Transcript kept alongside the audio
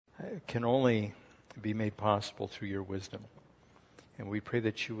can only be made possible through your wisdom. And we pray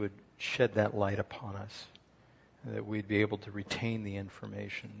that you would shed that light upon us, that we'd be able to retain the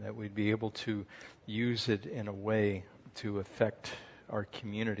information, that we'd be able to use it in a way to affect our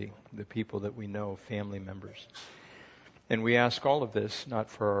community, the people that we know, family members. And we ask all of this not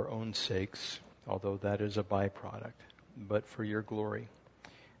for our own sakes, although that is a byproduct, but for your glory.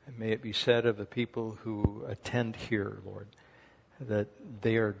 And may it be said of the people who attend here, Lord, that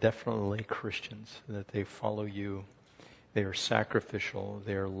they are definitely Christians, that they follow you, they are sacrificial,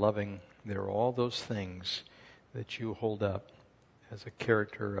 they are loving, they are all those things that you hold up as a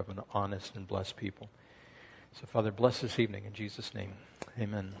character of an honest and blessed people. So, Father, bless this evening in Jesus' name.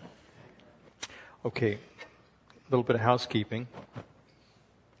 Amen. Okay, a little bit of housekeeping.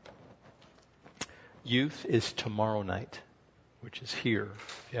 Youth is tomorrow night, which is here.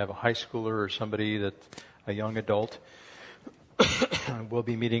 If you have a high schooler or somebody that's a young adult, we'll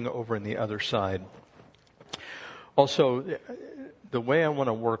be meeting over on the other side. Also, the way I want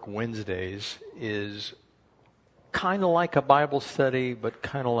to work Wednesdays is kind of like a Bible study, but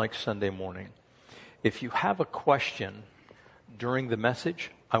kind of like Sunday morning. If you have a question during the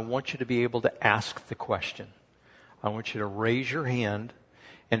message, I want you to be able to ask the question. I want you to raise your hand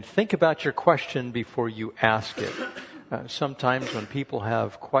and think about your question before you ask it. Sometimes when people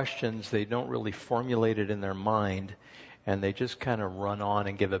have questions, they don't really formulate it in their mind, and they just kind of run on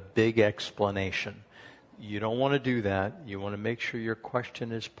and give a big explanation. You don't want to do that. You want to make sure your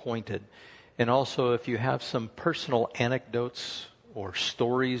question is pointed. And also, if you have some personal anecdotes or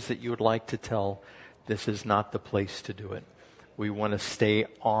stories that you would like to tell, this is not the place to do it. We want to stay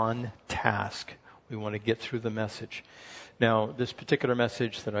on task. We want to get through the message. Now, this particular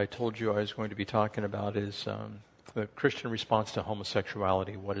message that I told you I was going to be talking about is the Christian response to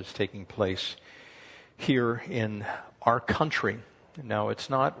homosexuality, what is taking place here in our country. Now, it's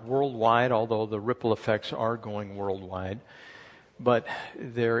not worldwide, although the ripple effects are going worldwide. But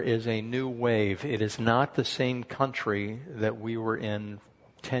there is a new wave. It is not the same country that we were in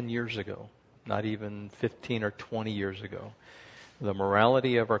 10 years ago, not even 15 or 20 years ago. The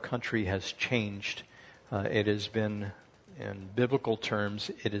morality of our country has changed. It has been, in biblical terms,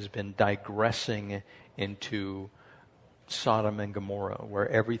 it has been digressing into Sodom and Gomorrah, where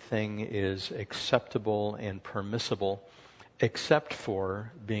everything is acceptable and permissible, except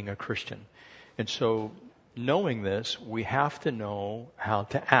for being a Christian. And so, knowing this, we have to know how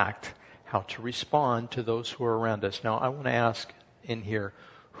to act, how to respond to those who are around us. Now, I want to ask in here,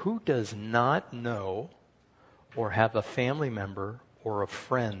 who does not know or have a family member or a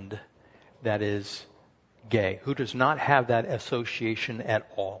friend that is gay? Who does not have that association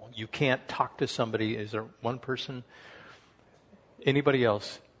at all? You can't talk to somebody. Is there one person? Anybody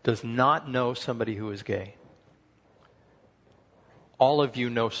else does not know somebody who is gay? All of you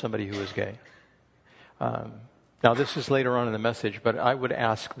know somebody who is gay. Now, this is later on in the message, but I would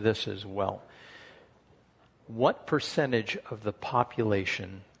ask this as well. What percentage of the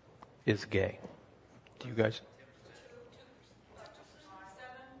population is gay? Do you guys?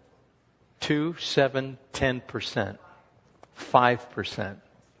 2, 7, 10%, 5%.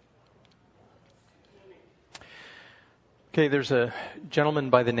 Okay, there's a gentleman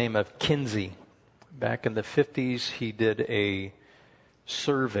by the name of Kinsey. Back in the 50s, he did a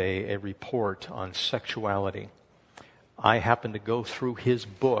survey, a report on sexuality. I happened to go through his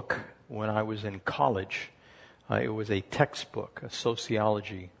book when I was in college. It was a textbook, a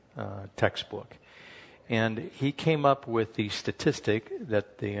sociology textbook. And he came up with the statistic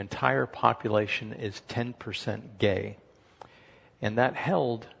that the entire population is 10% gay. And that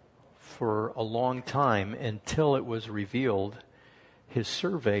held for a long time until it was revealed his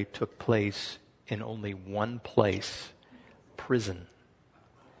survey took place in only one place, prison.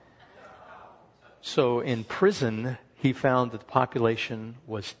 So in prison, he found that the population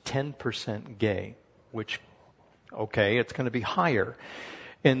was 10% gay, which, okay, it's going to be higher.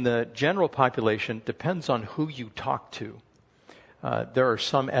 In the general population, depends on who you talk to. There are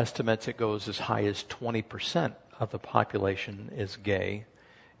some estimates it goes as high as 20% of the population is gay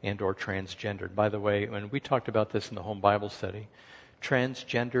and or transgendered. By the way, when we talked about this in the home Bible study,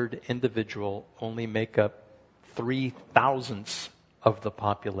 transgendered individual only make up 0.003 of the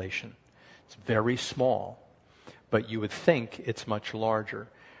population. It's very small, but you would think it's much larger.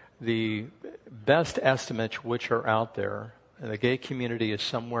 The best estimates which are out there, the gay community is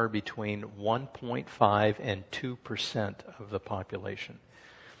somewhere between 1.5 and 2% of the population.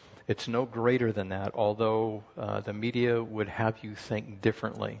 It's no greater than that, although the media would have you think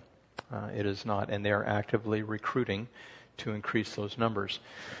differently. It is not, and they are actively recruiting to increase those numbers.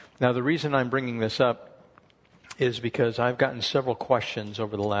 Now, the reason I'm bringing this up is because I've gotten several questions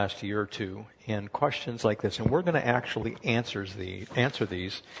over the last year or two, and questions like this, and we're going to actually answer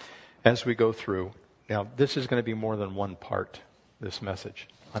these as we go through. Now, this is going to be more than one part, this message.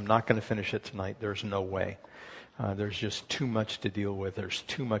 I'm not going to finish it tonight. There's no way. There's just too much to deal with. There's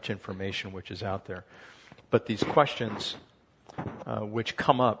too much information which is out there. But these questions which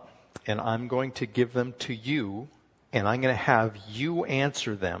come up, and I'm going to give them to you, and I'm going to have you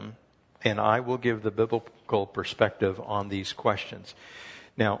answer them, and I will give the biblical perspective on these questions.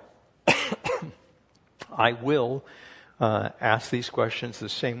 Now, I will ask these questions the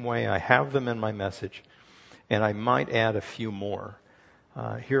same way I have them in my message, and I might add a few more.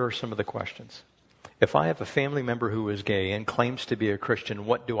 Here are some of the questions. If I have a family member who is gay and claims to be a Christian,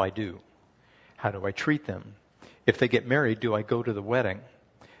 what do I do? How do I treat them? If they get married, do I go to the wedding?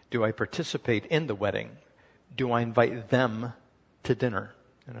 Do I participate in the wedding? Do I invite them to dinner?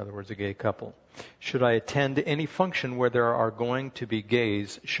 In other words, a gay couple. Should I attend any function where there are going to be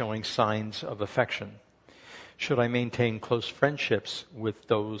gays showing signs of affection? Should I maintain close friendships with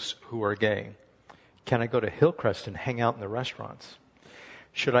those who are gay? Can I go to Hillcrest and hang out in the restaurants?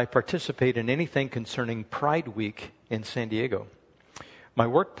 Should I participate in anything concerning Pride Week in San Diego? My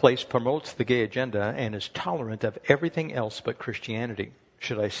workplace promotes the gay agenda and is tolerant of everything else but Christianity.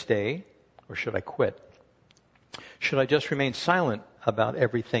 Should I stay or should I quit? Should I just remain silent about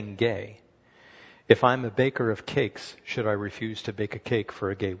everything gay? If I'm a baker of cakes, should I refuse to bake a cake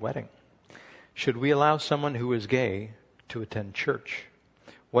for a gay wedding? Should we allow someone who is gay to attend church?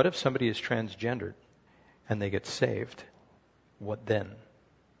 What if somebody is transgendered and they get saved? What then?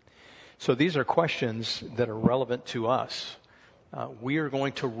 So these are questions that are relevant to us. We are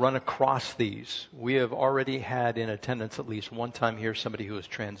going to run across these. We have already had in attendance at least one time here somebody who is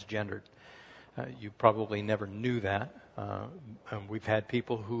transgendered. You probably never knew that. We've had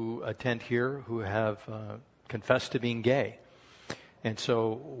people who attend here who have confessed to being gay. And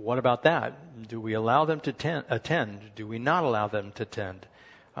so what about that? Do we allow them to attend? Do we not allow them to attend?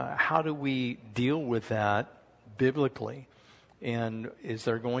 How do we deal with that biblically? And is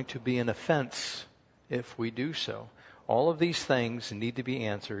there going to be an offense if we do so? All of these things need to be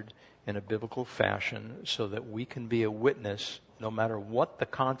answered in a biblical fashion so that we can be a witness no matter what the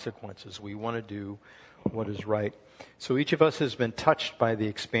consequences. We want to do what is right. So each of us has been touched by the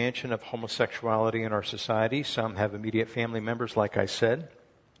expansion of homosexuality in our society. Some have immediate family members, like I said.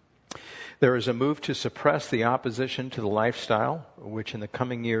 There is a move to suppress the opposition to the lifestyle, which in the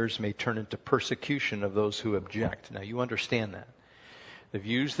coming years may turn into persecution of those who object. Now, you understand that. The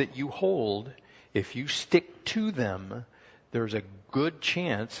views that you hold, if you stick to them, there's a good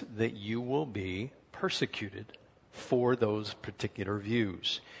chance that you will be persecuted for those particular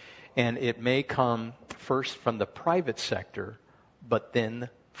views. And it may come first from the private sector, but then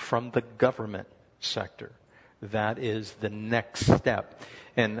from the government sector. That is the next step.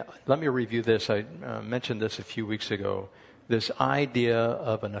 And let me review this. I mentioned this a few weeks ago. This idea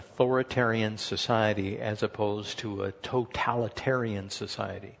of an authoritarian society as opposed to a totalitarian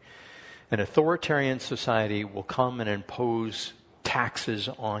society. An authoritarian society will come and impose taxes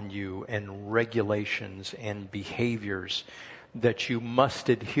on you and regulations and behaviors that you must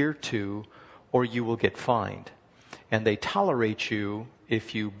adhere to or you will get fined. And they tolerate you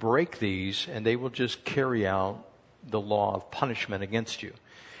if you break these, and they will just carry out the law of punishment against you.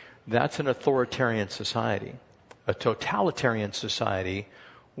 That's an authoritarian society. A totalitarian society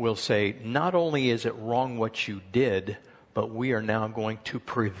will say, not only is it wrong what you did, but we are now going to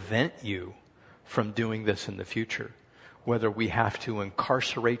prevent you from doing this in the future. Whether we have to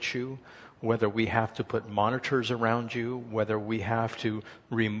incarcerate you, whether we have to put monitors around you, whether we have to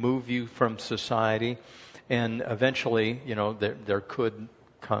remove you from society. And eventually, there could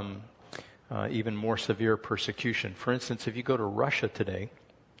come even more severe persecution. For instance, if you go to Russia today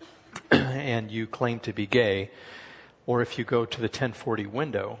and you claim to be gay, or if you go to the 1040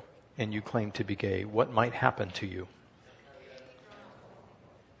 window and you claim to be gay, what might happen to you?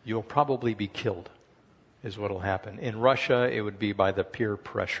 You'll probably be killed, is what will happen. In Russia, it would be by the peer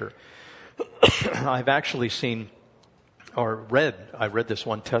pressure. I've actually seen I read this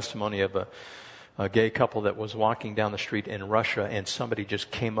one testimony of a gay couple that was walking down the street in Russia, and somebody just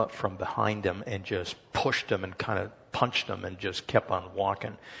came up from behind them and just pushed them and kind of punched them and just kept on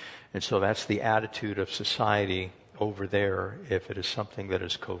walking. And so that's the attitude of society over there if it is something that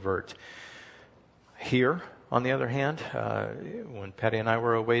is covert. Here, on the other hand, when Patty and I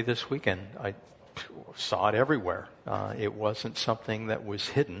were away this weekend, I saw it everywhere. It wasn't something that was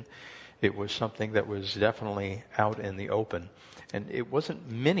hidden. It was something that was definitely out in the open. And it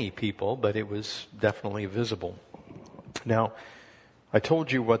wasn't many people, but it was definitely visible. Now, I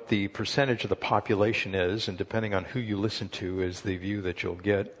told you what the percentage of the population is, and depending on who you listen to is the view that you'll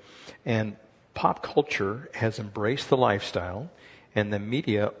get. And pop culture has embraced the lifestyle, and the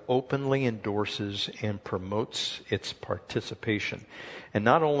media openly endorses and promotes its participation. And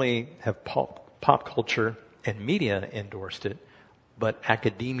not only have pop culture and media endorsed it, but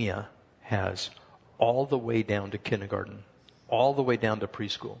academia has, all the way down to kindergarten, all the way down to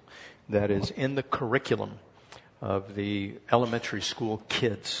preschool. That is in the curriculum of the elementary school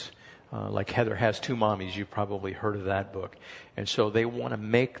kids. Like Heather Has Two Mommies, you've probably heard of that book. And so they want to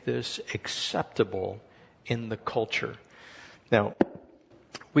make this acceptable in the culture. Now,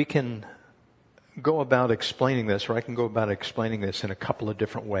 we can go about explaining this, or I can go about explaining this in a couple of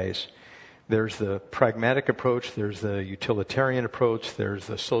different ways. There's the pragmatic approach, there's the utilitarian approach, there's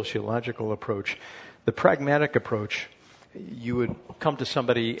the sociological approach. The pragmatic approach, you would come to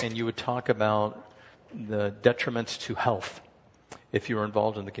somebody and you would talk about the detriments to health if you're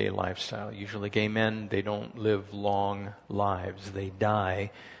involved in the gay lifestyle. Usually gay men, they don't live long lives. They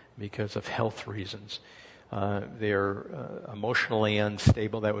die because of health reasons. They're emotionally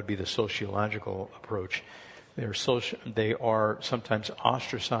unstable. That would be the sociological approach. They are sometimes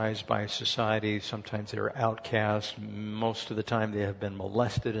ostracized by society. Sometimes they're outcast. Most of the time they have been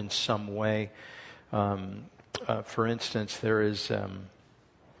molested in some way. For instance, there's a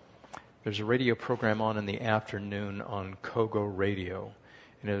radio program on in the afternoon on Kogo Radio,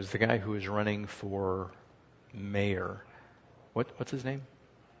 and it was the guy who was running for mayor. What's his name?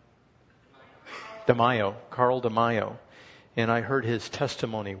 DeMaio, Carl DeMaio. And I heard his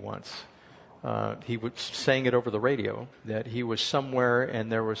testimony once. He was saying it over the radio, that he was somewhere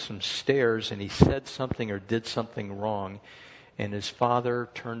and there were some stairs and he said something or did something wrong, and his father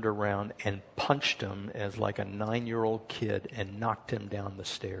turned around and punched him as like a 9-year-old kid and knocked him down the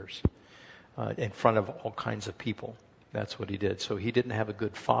stairs. In front of all kinds of people. That's what he did. So he didn't have a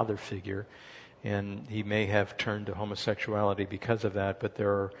good father figure, and he may have turned to homosexuality because of that, but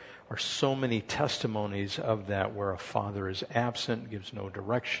there are so many testimonies of that where a father is absent, gives no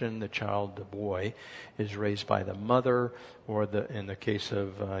direction. The child, the boy, is raised by the mother, or in the case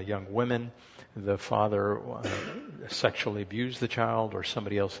of young women, the father sexually abused the child, or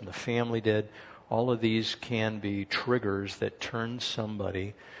somebody else in the family did. All of these can be triggers that turn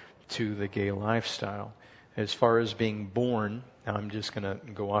somebody to the gay lifestyle. As far as being born, now I'm just going to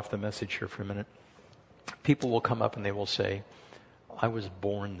go off the message here for a minute. People will come up and they will say, I was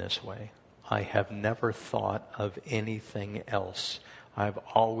born this way. I have never thought of anything else. I've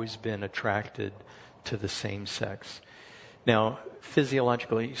always been attracted to the same sex. Now,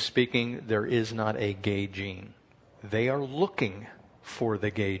 physiologically speaking, there is not a gay gene. They are looking for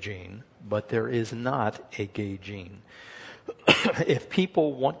the gay gene, but there is not a gay gene. If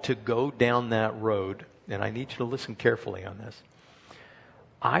people want to go down that road, and I need you to listen carefully on this,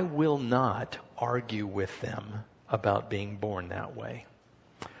 I will not argue with them about being born that way.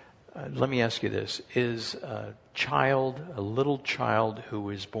 Let me ask you this. Is a little child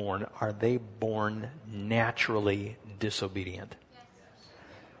who is born, are they born naturally disobedient? Yes.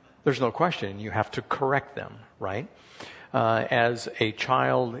 There's no question. You have to correct them, right? As a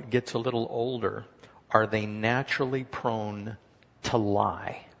child gets a little older, are they naturally prone to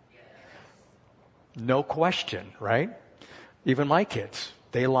lie? No question, right? Even my kids,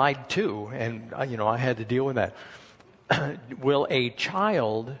 they lied too, and I had to deal with that. Will a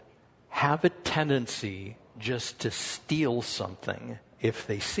child have a tendency just to steal something if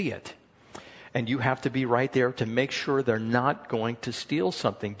they see it? And you have to be right there to make sure they're not going to steal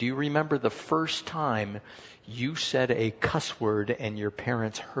something. Do you remember the first time you said a cuss word and your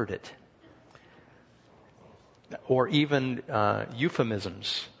parents heard it? Or even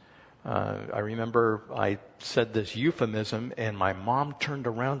euphemisms. I remember I said this euphemism, and my mom turned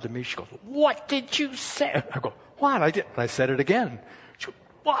around to me. She goes, "What did you say?" I go, "What?" I said it again. She goes,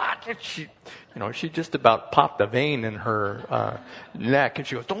 "What?" And she just about popped a vein in her neck, and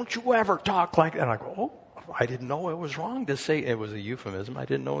she goes, "Don't you ever talk like that." And I go, "Oh, I didn't know it was wrong to say it was a euphemism. I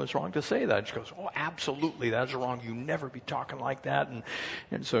didn't know it was wrong to say that." And she goes, "Oh, absolutely, that's wrong. You never be talking like that."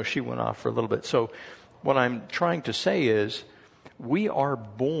 And so she went off for a little bit. So what I'm trying to say is, we are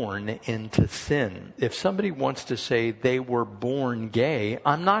born into sin. If somebody wants to say they were born gay,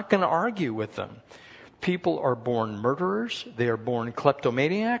 I'm not going to argue with them. People are born murderers. They are born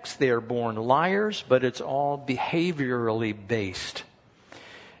kleptomaniacs. They are born liars, but it's all behaviorally based.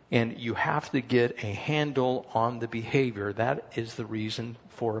 And you have to get a handle on the behavior. That is the reason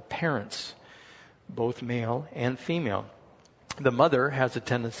for parents, both male and female. The mother has a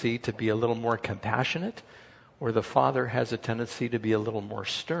tendency to be a little more compassionate, or the father has a tendency to be a little more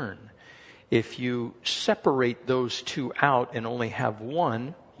stern. If you separate those two out and only have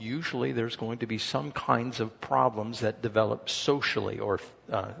one, usually there's going to be some kinds of problems that develop socially or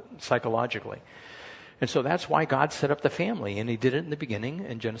psychologically. And so that's why God set up the family. And he did it in the beginning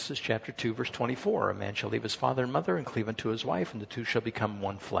in Genesis chapter 2, verse 24. A man shall leave his father and mother and cleave unto his wife, and the two shall become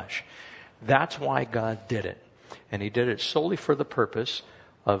one flesh. That's why God did it. And he did it solely for the purpose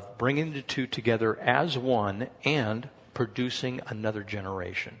of bringing the two together as one and producing another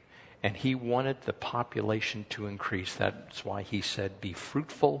generation. And he wanted the population to increase. That's why he said, be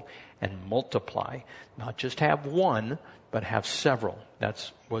fruitful and multiply. Not just have one, but have several.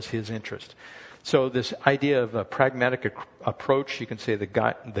 That was his interest. So this idea of a pragmatic approach, you can say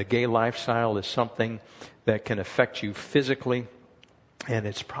the gay lifestyle is something that can affect you physically, and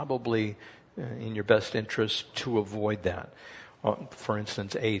it's probably in your best interest to avoid that. For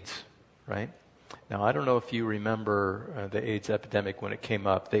instance, AIDS, right? Now, I don't know if you remember the AIDS epidemic when it came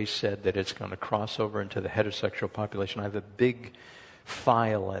up. They said that it's going to cross over into the heterosexual population. I have a big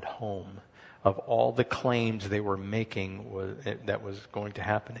file at home of all the claims they were making that was going to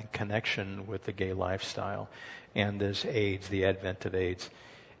happen in connection with the gay lifestyle and this AIDS, the advent of AIDS.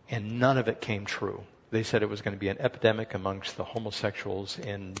 And none of it came true. They said it was going to be an epidemic amongst the homosexuals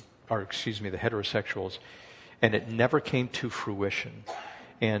the heterosexuals, and it never came to fruition.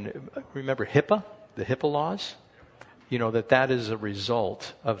 And remember HIPAA, the HIPAA laws? You know that is a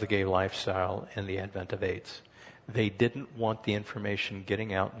result of the gay lifestyle and the advent of AIDS. They didn't want the information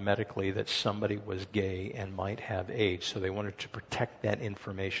getting out medically that somebody was gay and might have AIDS, so they wanted to protect that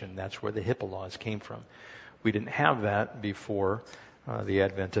information. That's where the HIPAA laws came from. We didn't have that before the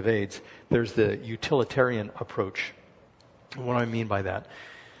advent of AIDS. There's the utilitarian approach. What do I mean by that?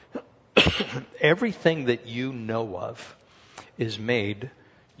 Everything that you know of is made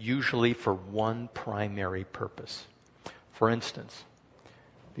usually for one primary purpose. For instance,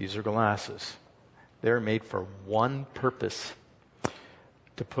 these are glasses. They're made for one purpose,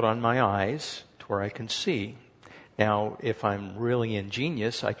 to put on my eyes to where I can see. Now, if I'm really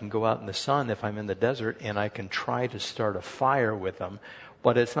ingenious, I can go out in the sun if I'm in the desert and I can try to start a fire with them,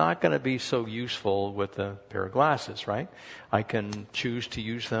 but it's not going to be so useful with a pair of glasses, right? I can choose to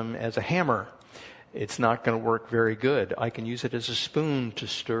use them as a hammer. It's not going to work very good. I can use it as a spoon to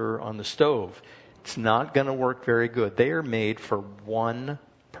stir on the stove. It's not going to work very good. They are made for one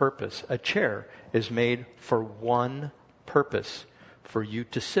purpose. A chair is made for one purpose, for you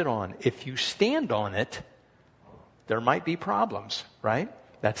to sit on. If you stand on it, there might be problems, right?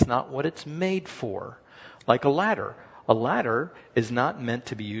 That's not what it's made for. Like a ladder. A ladder is not meant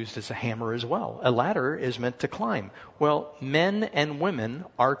to be used as a hammer as well. A ladder is meant to climb. Well, men and women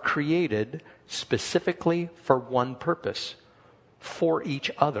are created specifically for one purpose, for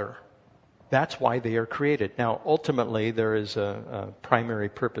each other. That's why they are created. Now, ultimately, there is a primary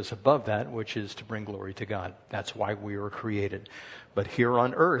purpose above that, which is to bring glory to God. That's why we were created. But here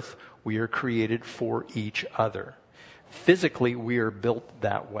on earth, we are created for each other. Physically, we are built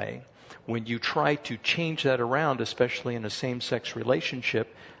that way. When you try to change that around, especially in a same-sex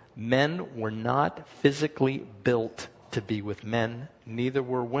relationship, men were not physically built to be with men. Neither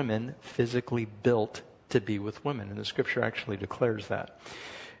were women physically built to be with women. And the scripture actually declares that.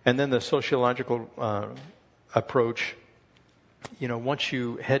 And then the sociological approach, once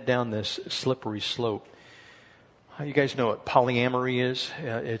you head down this slippery slope, you guys know what polyamory is?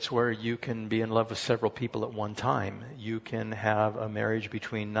 It's where you can be in love with several people at one time. You can have a marriage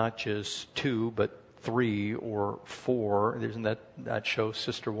between not just 2, but 3 or 4. Isn't that show,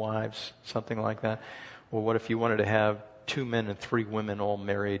 Sister Wives, something like that? Well, what if you wanted to have 2 men and 3 women all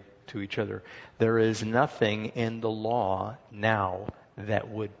married to each other? There is nothing in the law now that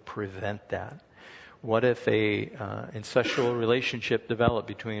would prevent that. What if a incestual relationship developed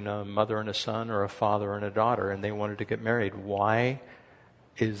between a mother and a son or a father and a daughter and they wanted to get married? Why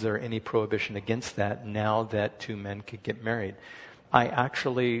is there any prohibition against that now that 2 men could get married? I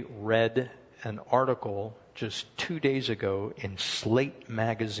actually read an article just 2 days ago in Slate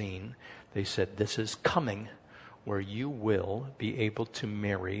magazine. They said this is coming where you will be able to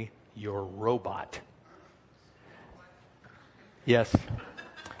marry your robot. Yes.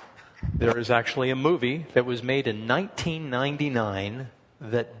 There is actually a movie that was made in 1999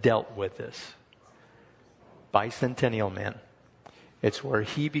 that dealt with this. Bicentennial Man. It's where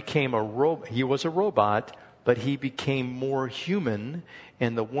he became he was a robot, but he became more human,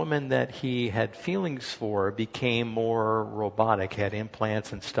 and the woman that he had feelings for became more robotic, had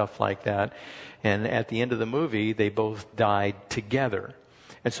implants and stuff like that. And at the end of the movie, they both died together.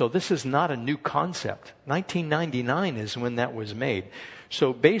 And so this is not a new concept. 1999 is when that was made.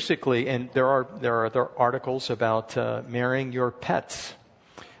 So basically, and there are other articles about marrying your pets.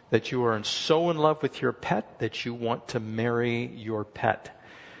 that you are so in love with your pet that you want to marry your pet.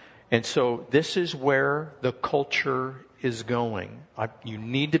 And so this is where the culture is going. You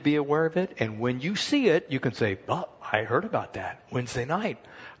need to be aware of it. And when you see it, you can say, oh, I heard about that Wednesday night.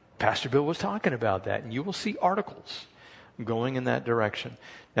 Pastor Bill was talking about that. And you will see articles going in that direction.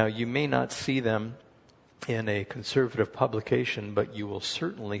 Now, you may not see them in a conservative publication, but you will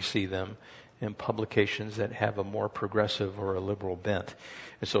certainly see them in publications that have a more progressive or a liberal bent.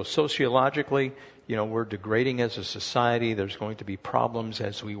 And so sociologically, we're degrading as a society. There's going to be problems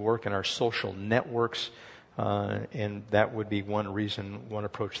as we work in our social networks. And that would be one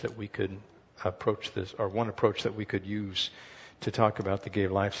approach that we could approach this, or one approach that we could use to talk about the gay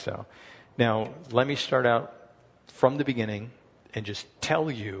lifestyle. Now, let me start out from the beginning and just tell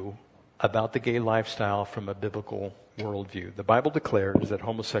you about the gay lifestyle from a biblical worldview. The Bible declares that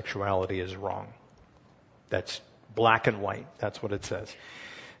homosexuality is wrong. That's black and white. That's what it says.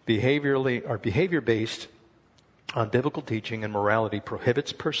 Behavior based on biblical teaching and morality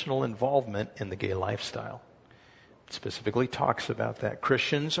prohibits personal involvement in the gay lifestyle. It specifically talks about that.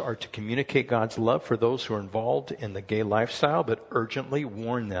 Christians are to communicate God's love for those who are involved in the gay lifestyle, but urgently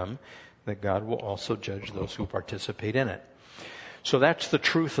warn them that God will also judge those who participate in it. So that's the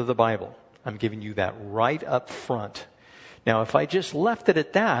truth of the Bible. I'm giving you that right up front. Now, if I just left it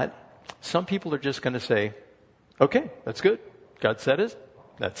at that, some people are just going to say, okay, that's good. God said it.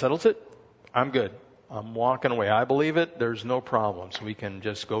 That settles it. I'm good. I'm walking away. I believe it. There's no problems. We can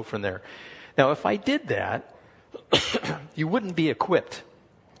just go from there. Now, if I did that, you wouldn't be equipped.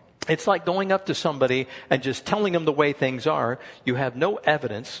 It's like going up to somebody and just telling them the way things are. You have no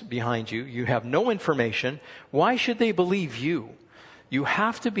evidence behind you. You have no information. Why should they believe you? You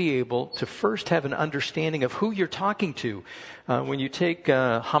have to be able to first have an understanding of who you're talking to. When you take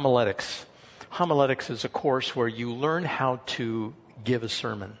homiletics is a course where you learn how to give a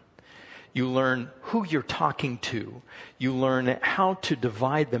sermon. You learn who you're talking to. You learn how to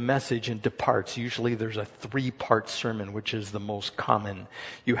divide the message into parts. Usually there's a 3-part sermon, which is the most common.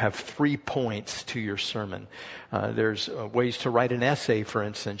 You have 3 points to your sermon. There's ways to write an essay, for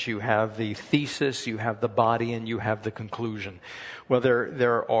instance. You have the thesis, you have the body, and you have the conclusion. Well,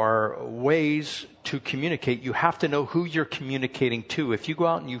 there are ways to communicate. You have to know who you're communicating to. If you go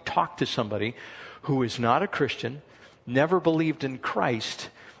out and you talk to somebody who is not a Christian, never believed in Christ,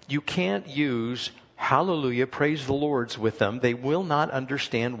 you can't use hallelujah, praise the Lord's with them. They will not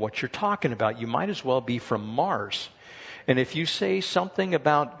understand what you're talking about. You might as well be from Mars. And if you say something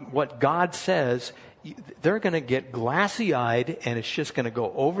about what God says, they're going to get glassy-eyed and it's just going to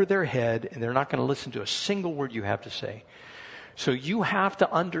go over their head and they're not going to listen to a single word you have to say. So you have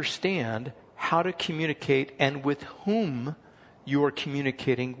to understand how to communicate and with whom you are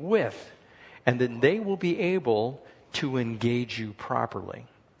communicating with. And then they will be able to engage you properly.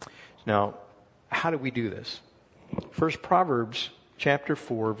 Now, how do we do this? First, Proverbs chapter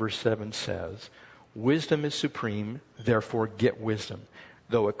 4, verse 7 says, wisdom is supreme, therefore get wisdom.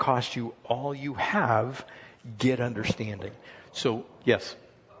 Though it cost you all you have, get understanding. So, yes.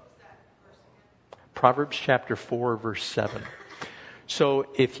 Proverbs chapter 4, verse 7. So,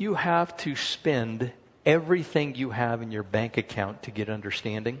 if you have to spend everything you have in your bank account to get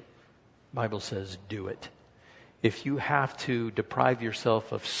understanding, the Bible says do it. If you have to deprive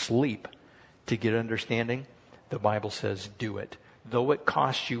yourself of sleep to get understanding, the Bible says do it. Though it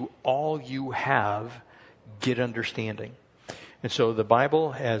costs you all you have, get understanding. And so the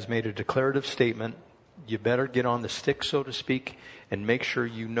Bible has made a declarative statement. You better get on the stick, so to speak, and make sure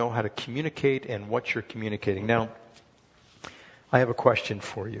you know how to communicate and what you're communicating. Now, I have a question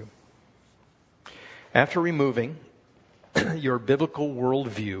for you. After removing your biblical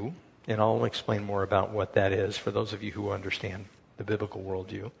worldview, and I'll explain more about what that is for those of you who understand the biblical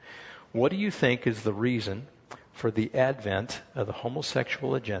worldview. What do you think is the reason for the advent of the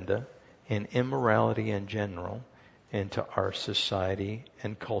homosexual agenda and immorality in general into our society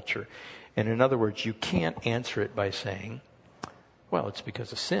and culture? And in other words, you can't answer it by saying, well, it's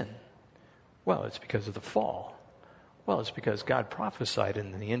because of sin. Well, it's because of the fall. Well, it's because God prophesied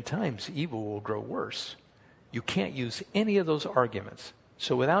in the end times evil will grow worse. You can't use any of those arguments.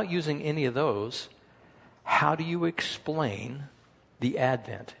 So without using any of those, how do you explain the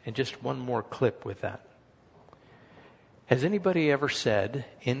Advent? And just one more clip with that. Has anybody ever said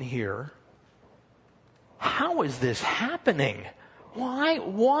in here, how is this happening?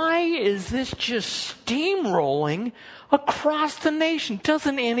 Why is this just steamrolling across the nation?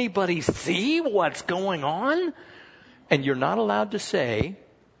 Doesn't anybody see what's going on? And you're not allowed to say,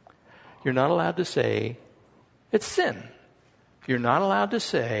 it's sin. You're not allowed to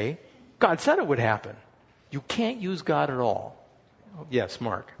say, God said it would happen. You can't use God at all. Yes,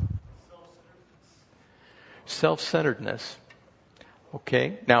 Mark. Self-centeredness.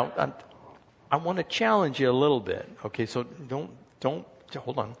 Okay. Now, I want to challenge you a little bit. Okay, so don't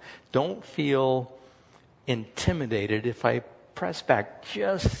hold on. Don't feel intimidated if I press back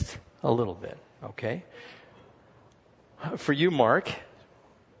just a little bit. Okay. For you, Mark,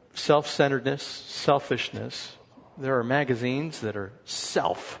 self-centeredness, selfishness. There are magazines that are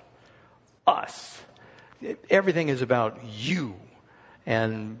self, us. Everything is about you.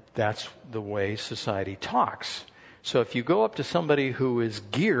 And that's the way society talks. So if you go up to somebody who is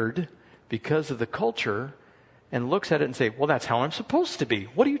geared because of the culture and looks at it and say, well, that's how I'm supposed to be.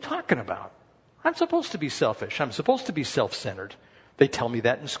 What are you talking about? I'm supposed to be selfish. I'm supposed to be self-centered. They tell me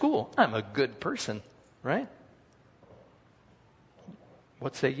that in school. I'm a good person, right?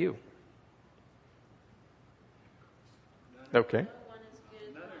 What say you? Okay.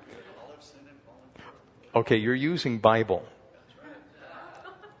 Okay, you're using Bible.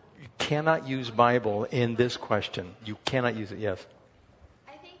 You cannot use Bible in this question. You cannot use it. Yes.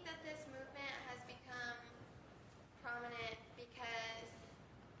 I think that this movement has become prominent because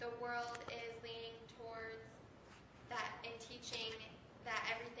the world is leaning towards that and teaching that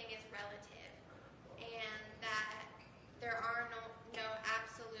everything is relative and that there are no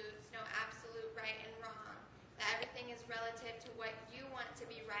absolutes, no absolute right and wrong. That everything is relative to what you want to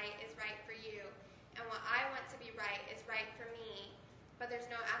be right is right for you, and what I want to be right is right for me. But there's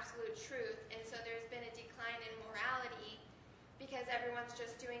no absolute truth, and so there's been a decline in morality because everyone's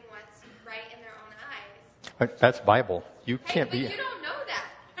just doing what's right in their own eyes. That's Bible. You can't be. You don't know that.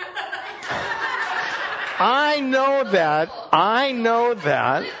 I know that. I know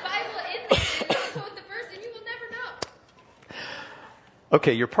that. There's Bible in there. If you quote the verse, and you will never know.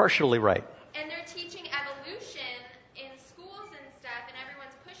 Okay, you're partially right. And they're teaching evolution in schools and stuff, and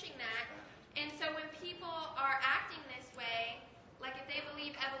everyone's pushing that. And so when people are acting this way, like if they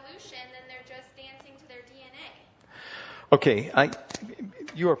believe evolution, then they're just dancing to their DNA. Okay,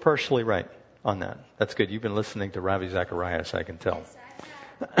 you are partially right on that. That's good. You've been listening to Ravi Zacharias, I can tell.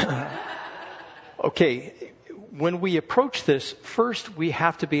 Okay, when we approach this, first we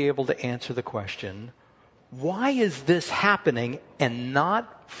have to be able to answer the question, why is this happening, and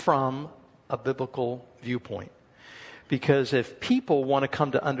not from a biblical viewpoint? Because if people want to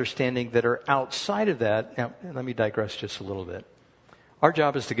come to understanding that are outside of that, now let me digress just a little bit. Our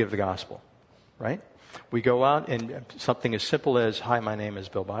job is to give the gospel, right? We go out and something as simple as, hi, my name is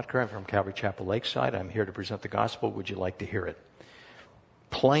Bill Bodker. I'm from Calvary Chapel Lakeside. I'm here to present the gospel. Would you like to hear it?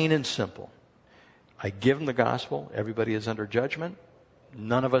 Plain and simple. I give them the gospel. Everybody is under judgment.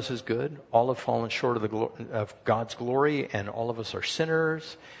 None of us is good. All have fallen short of God's glory, and all of us are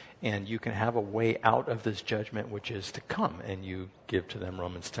sinners. And you can have a way out of this judgment, which is to come. And you give to them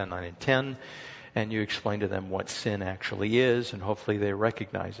Romans 10, 9, and 10. And you explain to them what sin actually is, and hopefully they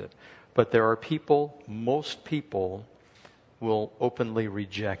recognize it. But there are people, most people will openly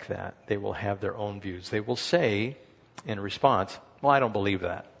reject that. They will have their own views. They will say in response, well, I don't believe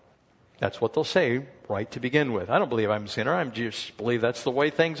that. That's what they'll say right to begin with. I don't believe I'm a sinner. I just believe that's the way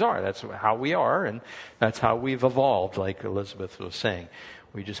things are. That's how we are, and that's how we've evolved, like Elizabeth was saying.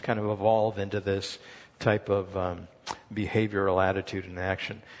 We just kind of evolve into this type of behavioral attitude and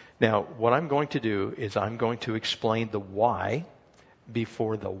action. Now, what I'm going to do is I'm going to explain the why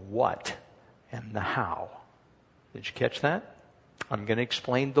before the what and the how. Did you catch that? I'm going to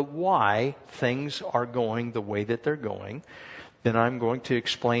explain the why things are going the way that they're going. Then I'm going to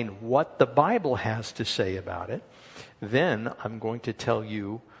explain what the Bible has to say about it. Then I'm going to tell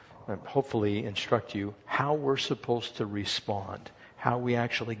you, hopefully instruct you, how we're supposed to respond, how we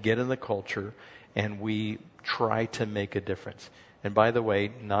actually get in the culture and we try to make a difference. And by the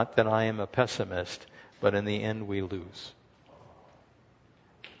way, not that I am a pessimist, but in the end we lose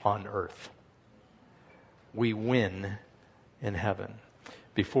on earth. We win in heaven.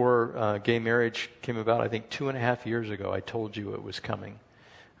 Before gay marriage came about, I think 2.5 years ago, I told you it was coming.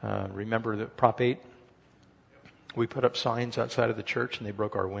 Remember the Prop 8? We put up signs outside of the church and they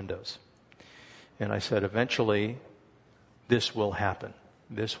broke our windows. And I said, eventually, this will happen.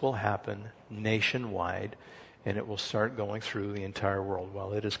 This will happen nationwide, and it will start going through the entire world.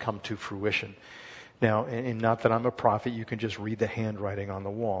 Well, it has come to fruition. Now, and not that I'm a prophet, you can just read the handwriting on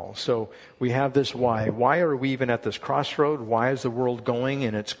the wall. So we have this why. Why are we even at this crossroad? Why is the world going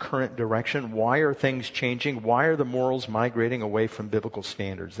in its current direction? Why are things changing? Why are the morals migrating away from biblical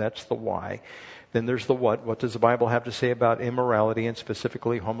standards? That's the why. Then there's the what. What does the Bible have to say about immorality and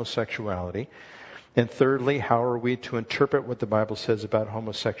specifically homosexuality? And thirdly, how are we to interpret what the Bible says about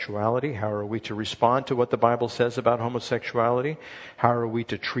homosexuality? How are we to respond to what the Bible says about homosexuality? How are we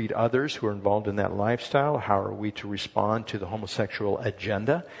to treat others who are involved in that lifestyle? How are we to respond to the homosexual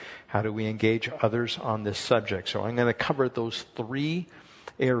agenda? How do we engage others on this subject? So I'm going to cover those three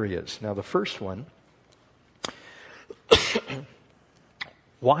areas. Now, the first one,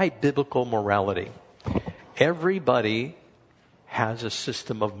 why biblical morality? Everybody has a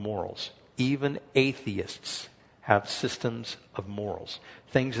system of morals. Even atheists have systems of morals,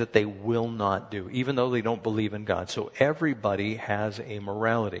 things that they will not do, even though they don't believe in God. So everybody has a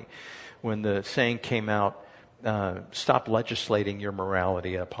morality. When the saying came out, stop legislating your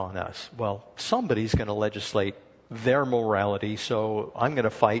morality upon us. Well, somebody's going to legislate their morality, so I'm going to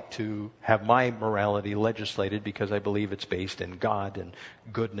fight to have my morality legislated because I believe it's based in God and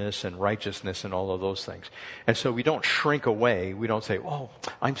goodness and righteousness and all of those things. And so we don't shrink away. We don't say, oh,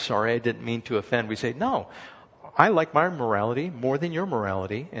 I'm sorry, I didn't mean to offend. We say, no, I like my morality more than your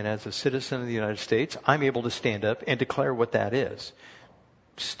morality, and as a citizen of the United States, I'm able to stand up and declare what that is.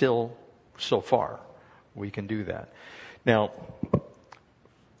 Still, so far, we can do that. Now,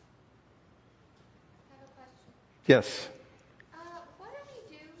 yes. What do we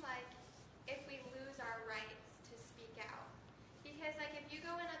do, like, if we lose our rights to speak out? Because, like, if you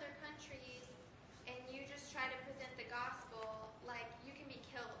go in other countries and you just try to present the gospel, like, you can be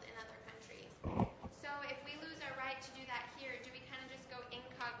killed in other countries. So if we lose our right to do that here, do we kind of just go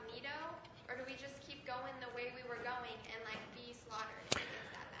incognito? Or do we just keep going the way we were going and, like, be slaughtered if it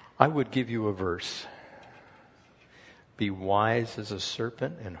gets that bad? I would give you a verse. Be wise as a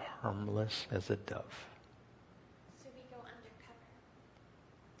serpent and harmless as a dove.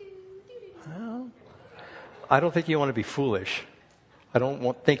 Well, I don't think you want to be foolish. I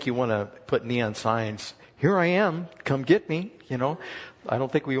don't think you want to put neon signs, here I am, come get me, I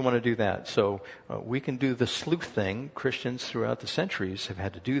don't think we want to do that. So we can do the sleuth thing. Christians throughout the centuries have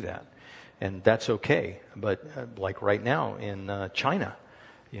had to do that. And that's okay. But like right now in China,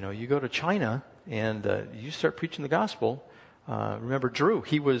 you go to China and you start preaching the gospel. Remember Drew,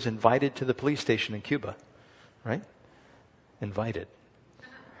 he was invited to the police station in Cuba, right? Invited.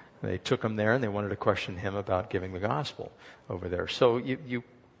 They took him there and they wanted to question him about giving the gospel over there. So you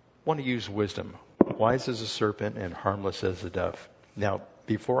want to use wisdom. Wise as a serpent and harmless as a dove. Now,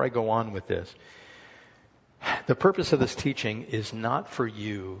 before I go on with this, the purpose of this teaching is not for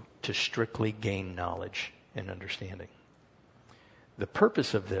you to strictly gain knowledge and understanding. The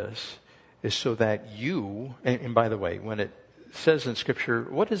purpose of this is so that you, and by the way, when it says in Scripture,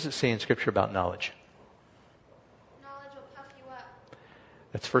 what does it say in Scripture about knowledge?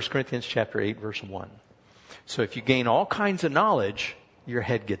 That's 1 Corinthians chapter 8, verse 1. So if you gain all kinds of knowledge, your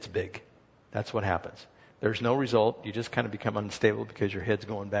head gets big. That's what happens. There's no result. You just kind of become unstable because your head's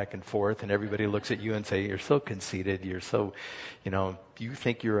going back and forth and everybody looks at you and say, you're so conceited. You're so, you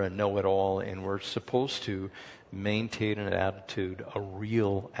think you're a know-it-all, and we're supposed to maintain an attitude, a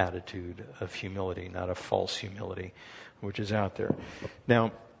real attitude of humility, not a false humility, which is out there.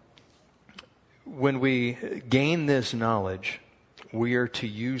 Now, when we gain this knowledge, we are to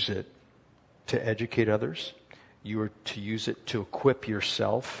use it to educate others. You are to use it to equip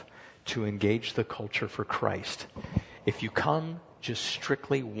yourself to engage the culture for Christ. If you come just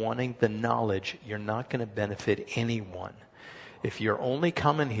strictly wanting the knowledge, you're not going to benefit anyone. If you're only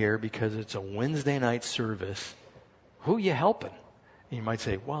coming here because it's a Wednesday night service, who are you helping? You might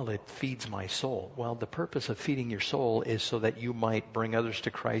say, well, it feeds my soul. Well, the purpose of feeding your soul is so that you might bring others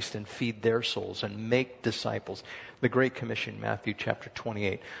to Christ and feed their souls and make disciples. The Great Commission, Matthew chapter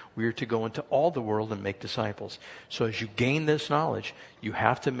 28. We are to go into all the world and make disciples. So as you gain this knowledge, you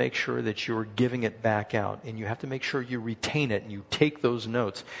have to make sure that you're giving it back out. And you have to make sure you retain it and you take those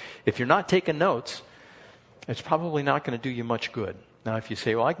notes. If you're not taking notes, it's probably not going to do you much good. Now, if you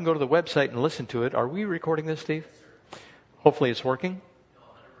say, well, I can go to the website and listen to it. Are we recording this, Steve? Hopefully it's working.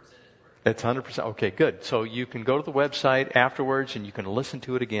 It's 100%. Okay, good. So you can go to the website afterwards and you can listen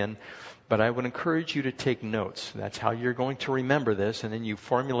to it again. But I would encourage you to take notes. That's how you're going to remember this. And then you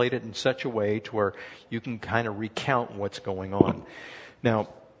formulate it in such a way to where you can kind of recount what's going on. Now,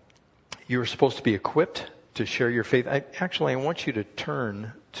 you're supposed to be equipped to share your faith. I want you to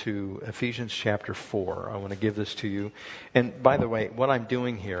turn to Ephesians chapter 4. I want to give this to you. And by the way, what I'm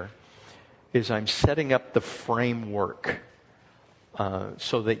doing here is I'm setting up the framework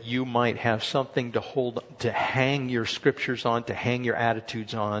so that you might have something to hang your scriptures on, to hang your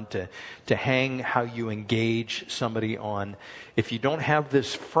attitudes on, to hang how you engage somebody on. If you don't have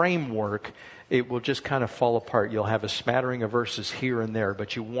this framework, it will just kind of fall apart. You'll have a smattering of verses here and there,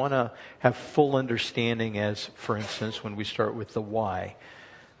 but you want to have full understanding as, for instance, when we start with the why.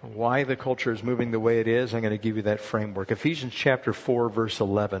 Why the culture is moving the way it is, I'm going to give you that framework. Ephesians chapter 4, verse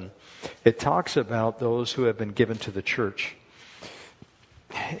 11. It talks about those who have been given to the church.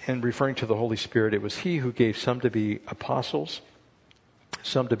 And referring to the Holy Spirit, it was He who gave some to be apostles,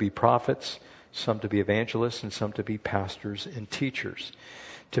 some to be prophets, some to be evangelists, and some to be pastors and teachers,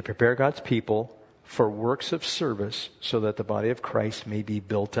 to prepare God's people for works of service so that the body of Christ may be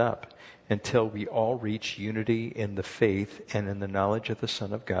built up until we all reach unity in the faith and in the knowledge of the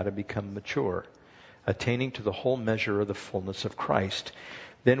Son of God and become mature, attaining to the whole measure of the fullness of Christ.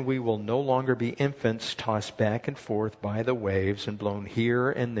 Then we will no longer be infants tossed back and forth by the waves and blown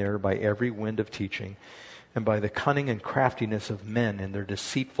here and there by every wind of teaching and by the cunning and craftiness of men and their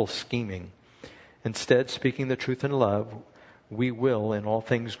deceitful scheming. Instead, speaking the truth in love, we will in all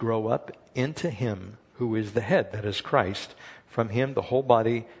things grow up into Him who is the head, that is Christ. From Him the whole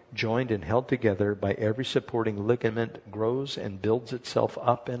body, joined and held together by every supporting ligament, grows and builds itself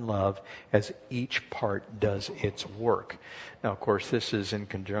up in love as each part does its work. Now, of course, this is in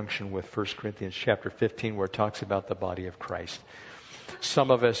conjunction with 1 Corinthians chapter 15, where it talks about the body of Christ.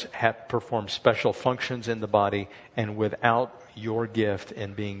 Some of us have performed special functions in the body, and without your gift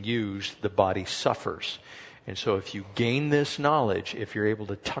and being used, the body suffers. And so if you gain this knowledge, if you're able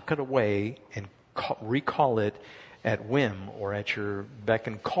to tuck it away and recall it at whim or at your beck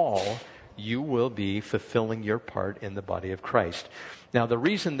and call, you will be fulfilling your part in the body of Christ. Now, the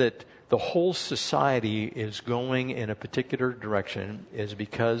reason that the whole society is going in a particular direction is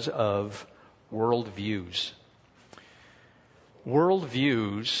because of worldviews.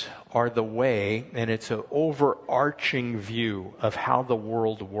 Worldviews are the way, and it's an overarching view of how the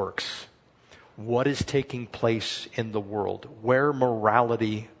world works. What is taking place in the world, where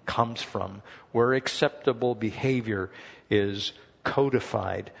morality comes from, where acceptable behavior is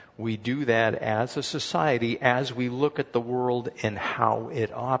codified. We do that as a society as we look at the world and how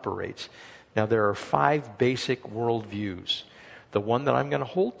it operates. Now, there are 5 basic worldviews. The one that I'm going to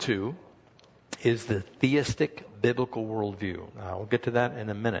hold to is the theistic biblical worldview. I'll get to that in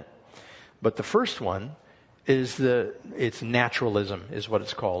a minute. But the first one is it's naturalism, is what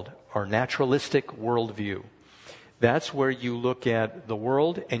it's called, or naturalistic worldview. That's where you look at the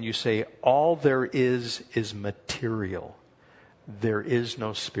world and you say, all there is material. There is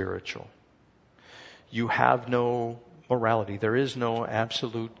no spiritual. You have no morality. There is no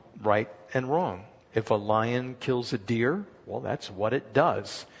absolute right and wrong. If a lion kills a deer, well, that's what it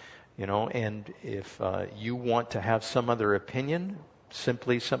does. And if you want to have some other opinion,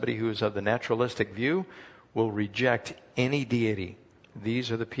 simply somebody who is of the naturalistic view will reject any deity. These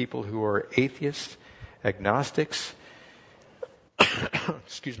are the people who are atheists, agnostics,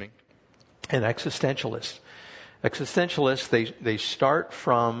 excuse me, and existentialists. Existentialists, they start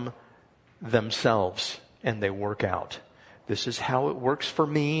from themselves and they work out. This is how it works for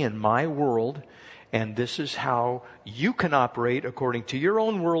me and my world, and this is how you can operate according to your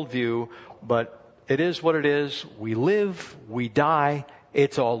own worldview, but it is what it is. We live, we die,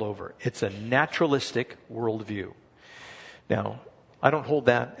 it's all over. It's a naturalistic worldview. Now, I don't hold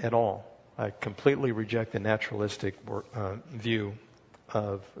that at all. I completely reject the naturalistic view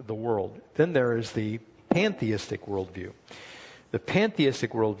of the world. Then there is the pantheistic worldview. The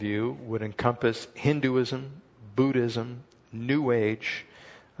pantheistic worldview would encompass Hinduism, Buddhism, New Age,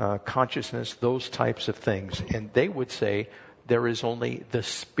 consciousness, those types of things. And they would say there is only the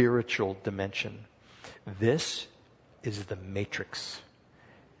spiritual dimension. This is the matrix.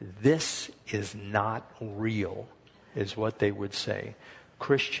 This is not real, is what they would say.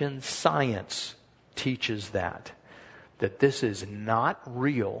 Christian Science teaches that this is not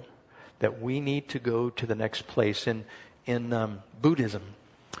real, that we need to go to the next place. In Buddhism,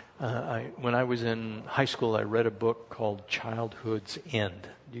 when I was in high school, I read a book called Childhood's End.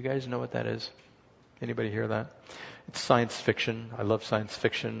 Do you guys know what that is? Anybody hear that? It's science fiction. I love science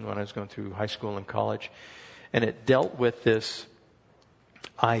fiction when I was going through high school and college. And it dealt with this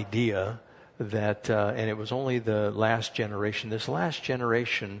idea that, and it was only the last generation. This last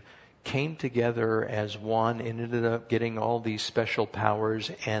generation came together as one and ended up getting all these special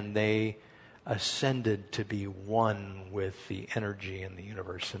powers, and they ascended to be one with the energy in the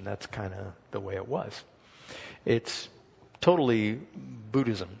universe. And that's kind of the way it was. It's totally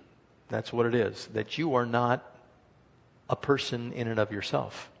Buddhism. That's what it is. That you are not a person in and of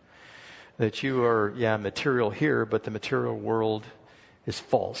yourself. That you are, material here, but the material world is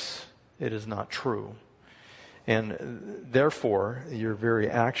false. It is not true. And therefore, your very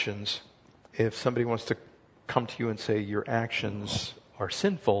actions, if somebody wants to come to you and say your actions are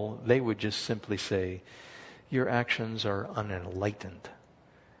sinful, they would just simply say, your actions are unenlightened.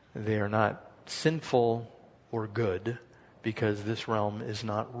 They are not sinful or good. because this realm is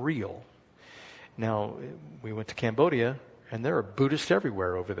not real. Now, we went to Cambodia, and there are Buddhists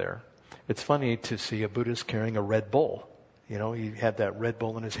everywhere over there. It's funny to see a Buddhist carrying a Red Bull. You know, he had that Red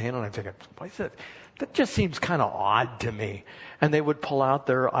Bull in his hand, and I'm thinking, what is that? That just seems kind of odd to me. And they would pull out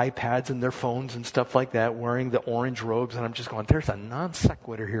their iPads and their phones and stuff like that, wearing the orange robes, and I'm just going, there's a non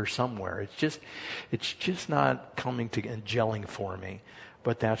sequitur here somewhere. It's just not coming to and gelling for me.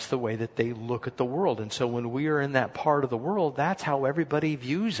 But that's the way that they look at the world. And so when we are in that part of the world, that's how everybody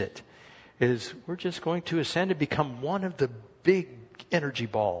views it, is we're just going to ascend and become one of the big energy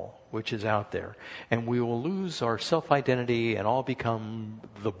ball which is out there. And we will lose our self-identity and all become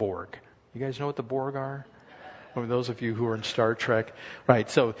the Borg. You guys know what the Borg are? Or those of you who are in Star Trek? Right,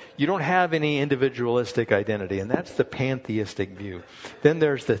 so you don't have any individualistic identity, and that's the pantheistic view. Then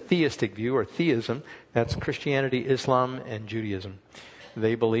there's the theistic view, or theism. That's Christianity, Islam, and Judaism.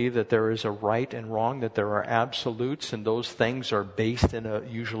 They believe that there is a right and wrong, that there are absolutes, and those things are based in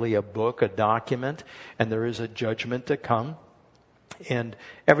usually a book, a document, and there is a judgment to come. And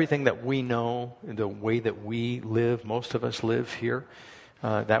everything that we know, the way that we live, most of us live here,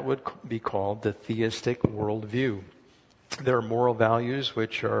 that would be called the theistic worldview. There are moral values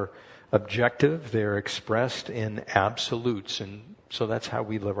which are objective. They're expressed in absolutes, and so that's how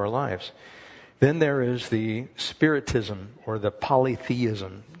we live our lives. Then there is the Spiritism, or the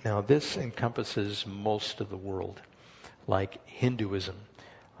polytheism. Now, this encompasses most of the world, like Hinduism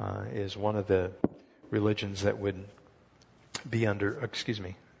is one of the religions that would be under,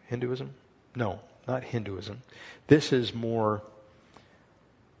 Hinduism? No, not Hinduism. This is more,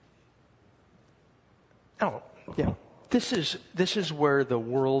 This is where the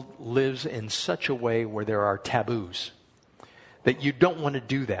world lives in such a way where there are taboos. That you don't want to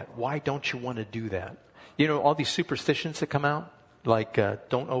do that. Why don't you want to do that? You know, all these superstitions that come out, like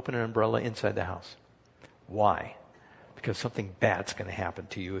don't open an umbrella inside the house. Why? Because something bad's going to happen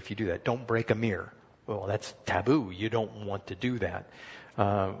to you if you do that. Don't break a mirror. Well, that's taboo. You don't want to do that.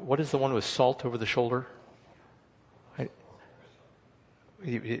 What is the one with salt over the shoulder?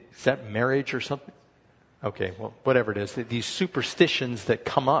 Is that marriage or something? Okay, well, whatever it is. These superstitions that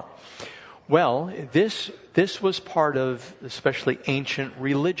come up. Well, this was part of especially ancient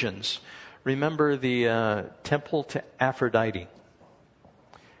religions. Remember the temple to Aphrodite.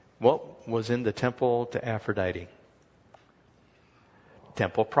 What was in the temple to Aphrodite?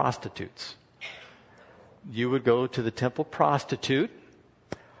 Temple prostitutes. You would go to the temple prostitute.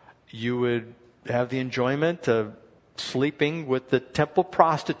 You would have the enjoyment of sleeping with the temple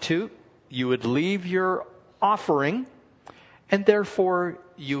prostitute. You would leave your offering, and therefore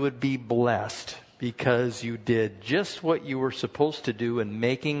you would be blessed because you did just what you were supposed to do in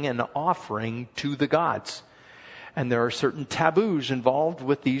making an offering to the gods. And there are certain taboos involved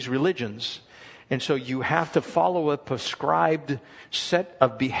with these religions. And so you have to follow a prescribed set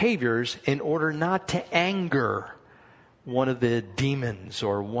of behaviors in order not to anger one of the demons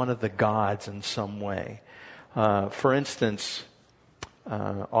or one of the gods in some way. For instance,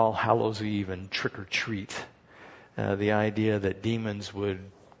 All Hallows Eve and trick or treat. The idea that demons would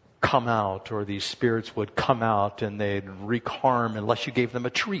come out, or these spirits would come out and they'd wreak harm unless you gave them a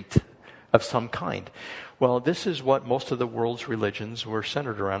treat of some kind. Well, this is what most of the world's religions were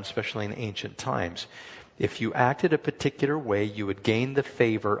centered around, especially in ancient times. If you acted a particular way, you would gain the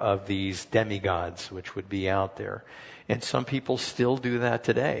favor of these demigods, which would be out there. And some people still do that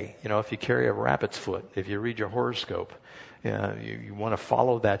today. You know, if you carry a rabbit's foot, if you read your horoscope, you want to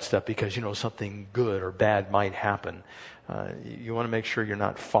follow that stuff because you know something good or bad might happen. You want to make sure you're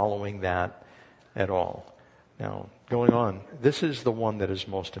not following that at all. Now, going on, this is the one that is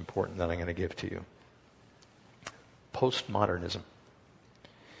most important that I'm going to give to you. Postmodernism.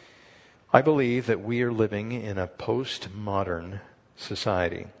 I believe that we are living in a postmodern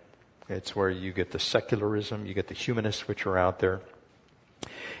society. It's where you get the secularism, you get the humanists which are out there.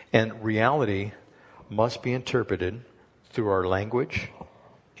 And reality must be interpreted through our language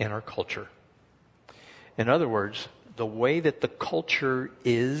and our culture. In other words, the way that the culture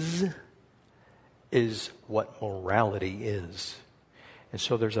is what morality is. And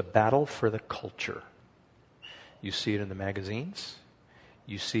so there's a battle for the culture. You see it in the magazines.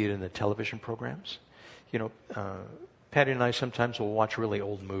 You see it in the television programs. You know, Patty and I sometimes will watch really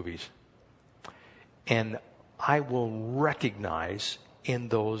old movies. And I will recognize in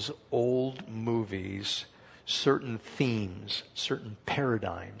those old movies certain themes, certain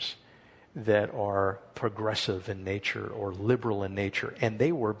paradigms that are progressive in nature or liberal in nature. And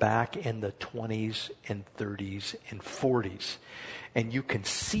they were back in the 20s and 30s and 40s. And you can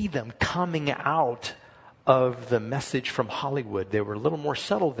see them coming out of the message from Hollywood. They were a little more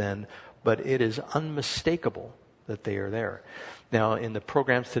subtle then, but it is unmistakable that they are there. Now, in the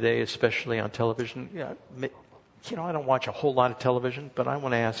programs today, especially on television, I don't watch a whole lot of television, but I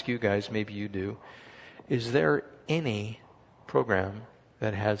want to ask you guys, maybe you do, is there any program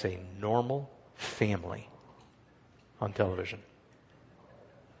that has a normal family on television?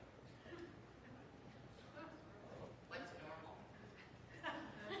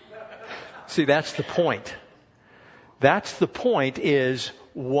 See, that's the point. That's the point, is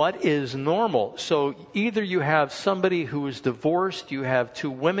what is normal. So either you have somebody who is divorced, you have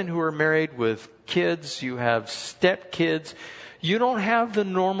two women who are married with kids, you have stepkids. You don't have the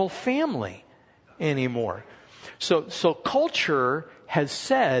normal family anymore. So culture has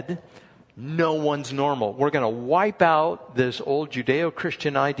said, no one's normal. We're going to wipe out this old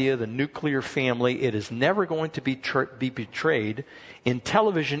Judeo-Christian idea, the nuclear family. It is never going to be betrayed in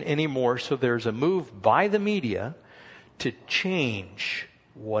television anymore. So there's a move by the media to change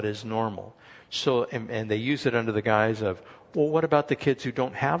what is normal. So, and they use it under the guise of, well, what about the kids who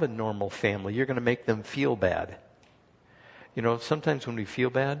don't have a normal family? You're going to make them feel bad. Sometimes when we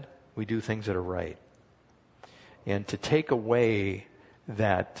feel bad, we do things that are right. And to take away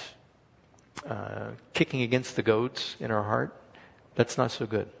that kicking against the goads in our heart, that's not so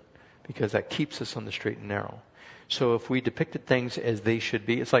good, because that keeps us on the straight and narrow. So if we depicted things as they should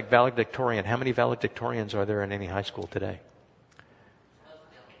be, it's like valedictorian. How many valedictorians are there in any high school today?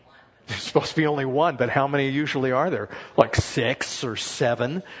 There's supposed to be only one, but how many usually are there? Like 6 or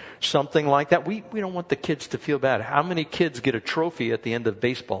 7, something like that. We don't want the kids to feel bad. How many kids get a trophy at the end of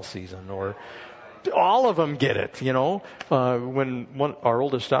baseball season? Or all of them get it, When our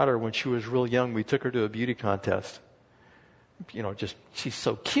oldest daughter, when she was real young, we took her to a beauty contest. She's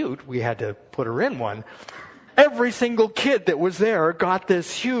so cute, we had to put her in one. Every single kid that was there got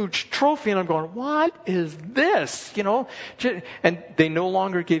this huge trophy, and I'm going, what is this? And they no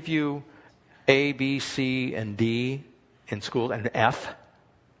longer give you A, B, C, and D in school, and F.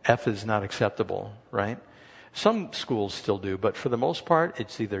 F is not acceptable, right? Some schools still do, but for the most part,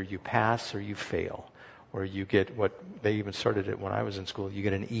 it's either you pass or you fail, or you get what they even started it when I was in school. You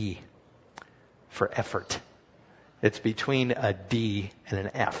get an E for effort. It's between a D and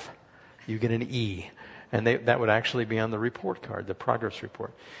an F. You get an E. And that would actually be on the report card, the progress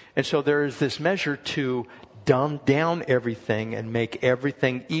report. And so there is this measure to dumb down everything and make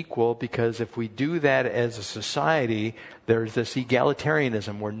everything equal, because if we do that as a society, there's this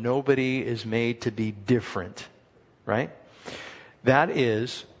egalitarianism where nobody is made to be different, right? That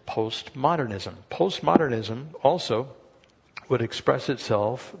is postmodernism. Postmodernism also would express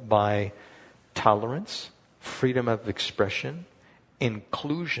itself by tolerance, freedom of expression,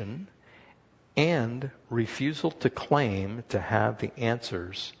 inclusion, and refusal to claim to have the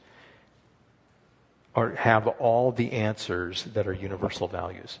answers or have all the answers that are universal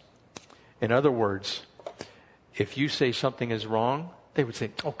values. In other words, if you say something is wrong, they would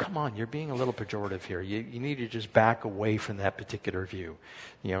say, oh, come on, you're being a little pejorative here. You need to just back away from that particular view.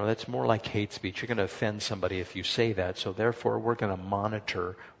 That's more like hate speech. You're going to offend somebody if you say that. So therefore, we're going to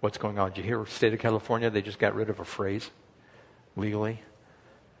monitor what's going on. Did you hear state of California, they just got rid of a phrase legally?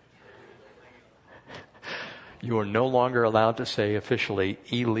 You are no longer allowed to say officially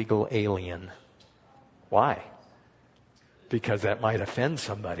illegal alien. Why? Because that might offend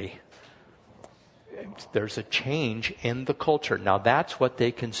somebody. There's a change in the culture. Now that's what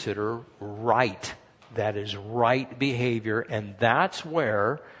they consider right. That is right behavior, and that's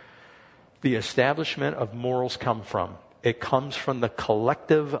where the establishment of morals come from. It comes from the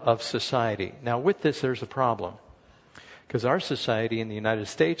collective of society. Now with this, there's a problem. Because our society in the United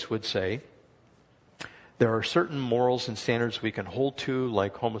States would say, there are certain morals and standards we can hold to,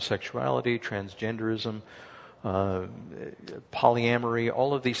 like homosexuality, transgenderism, polyamory.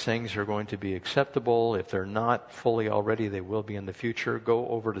 All of these things are going to be acceptable. If they're not fully already, they will be in the future. Go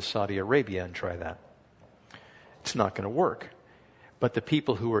over to Saudi Arabia and try that. It's not going to work. But the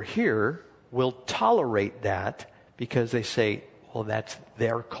people who are here will tolerate that because they say, well, that's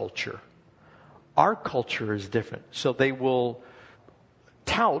their culture. Our culture is different. So they will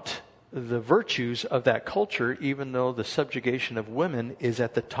tout the virtues of that culture, even though the subjugation of women is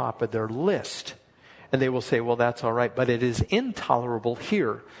at the top of their list. And they will say, well, that's all right, but it is intolerable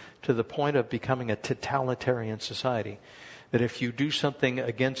here to the point of becoming a totalitarian society. That if you do something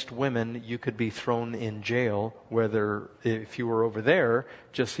against women, you could be thrown in jail, whether if you were over there,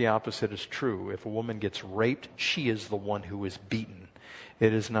 just the opposite is true. If a woman gets raped, she is the one who is beaten.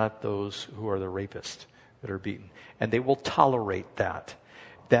 It is not those who are the rapists that are beaten. And they will tolerate that.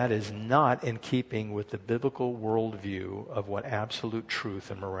 That is not in keeping with the biblical worldview of what absolute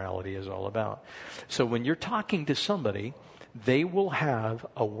truth and morality is all about. So when you're talking to somebody, they will have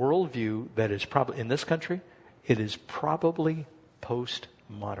a worldview that is probably, in this country, It is probably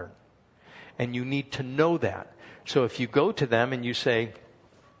postmodern. And you need to know that. So if you go to them and you say,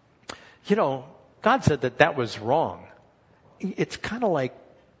 God said that was wrong. It's kind of like,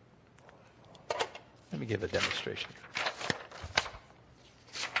 let me give a demonstration.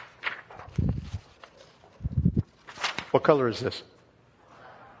 What color is this?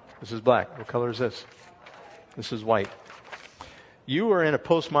 This is black. What color is this? This is white. You are in a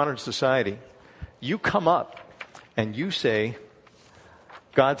postmodern society. You come up and you say,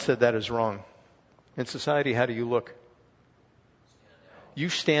 God said that is wrong. In society, how do you look? You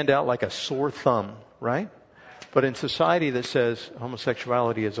stand out like a sore thumb, right? But in society that says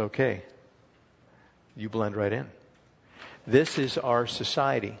homosexuality is okay, you blend right in. This is our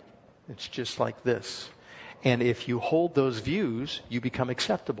society. It's just like this. And if you hold those views, you become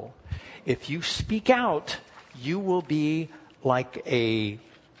acceptable. If you speak out, you will be like the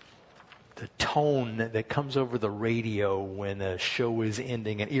tone that comes over the radio when a show is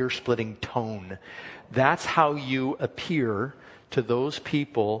ending, an ear-splitting tone. That's how you appear to those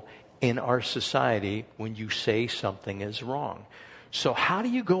people in our society when you say something is wrong. So how do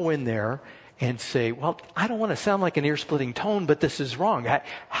you go in there and say, well, I don't want to sound like an ear-splitting tone, but this is wrong?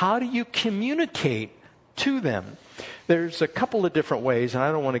 How do you communicate to them? There's a couple of different ways, and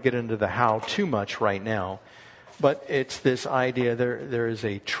I don't want to get into the how too much right now, but it's this idea, there is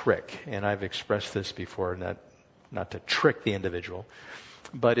a trick, and I've expressed this before, not to trick the individual,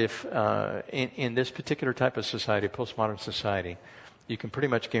 but if in this particular type of society, postmodern society, you can pretty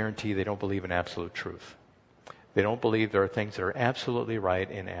much guarantee they don't believe in absolute truth. They don't believe there are things that are absolutely right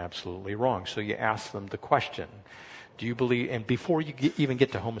and absolutely wrong. So you ask them the question, do you believe, and before you even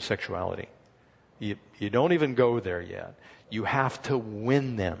get to homosexuality, you don't even go there yet. You have to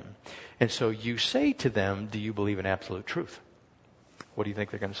win them. And so you say to them, do you believe in absolute truth? What do you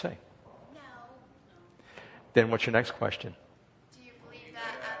think they're going to say? No. Then what's your next question? Do you believe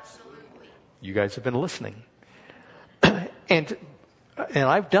that absolutely? You guys have been listening. And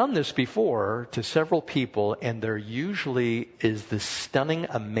I've done this before to several people, and there usually is this stunning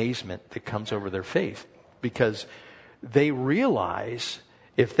amazement that comes over their face, because they realize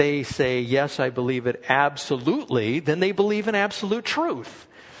if they say, yes, I believe it absolutely, then they believe in absolute truth.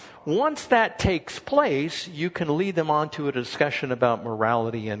 Once that takes place, you can lead them on to a discussion about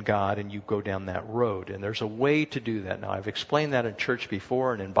morality and God, and you go down that road. And there's a way to do that. Now, I've explained that in church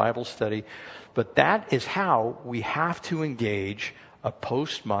before and in Bible study, but that is how we have to engage a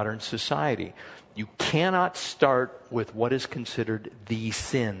postmodern society. You cannot start with what is considered the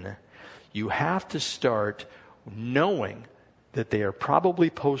sin. You have to start knowing that they are probably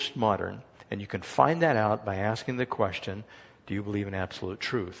postmodern, and you can find that out by asking the question, do you believe in absolute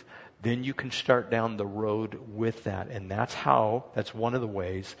truth? Then you can start down the road with that, and that's one of the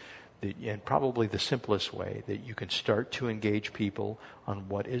ways, and probably the simplest way, that you can start to engage people on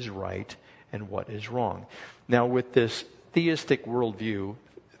what is right and what is wrong. Now, with this theistic worldview,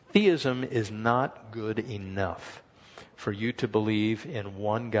 theism is not good enough for you to believe in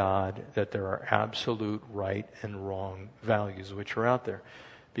one God, that there are absolute right and wrong values which are out there.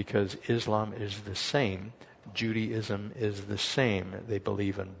 Because Islam is the same. Judaism is the same. They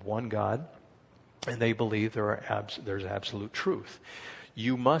believe in one God, and they believe there's absolute truth.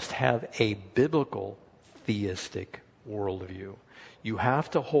 You must have a biblical theistic worldview. You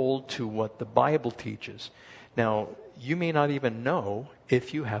have to hold to what the Bible teaches. Now, you may not even know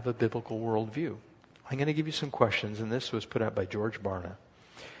if you have a biblical worldview. I'm going to give you some questions, and this was put out by George Barna.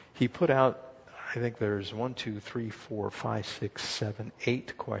 He put out, I think there's 1, 2, 3, 4, 5, 6, 7,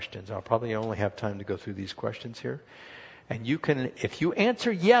 8 questions. I'll probably only have time to go through these questions here. And you can, if you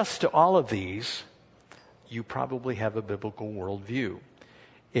answer yes to all of these, you probably have a biblical worldview.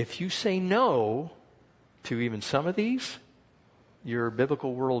 If you say no to even some of these, your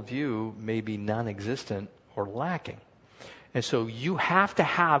biblical worldview may be non-existent or lacking. And so you have to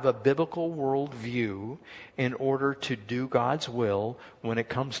have a biblical worldview in order to do God's will when it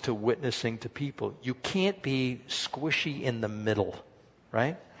comes to witnessing to people. You can't be squishy in the middle,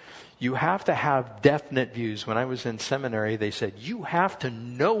 right? You have to have definite views. When I was in seminary, they said, you have to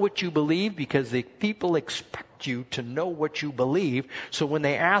know what you believe because the people expect you to know what you believe. So when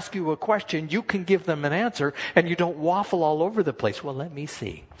they ask you a question, you can give them an answer and you don't waffle all over the place. Well, let me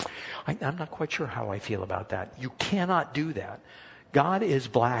see. I'm not quite sure how I feel about that. You cannot do that. God is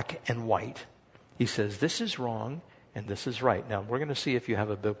black and white. He says this is wrong and this is right. Now, we're going to see if you have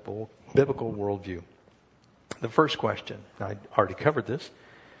a biblical worldview. The first question, I already covered this.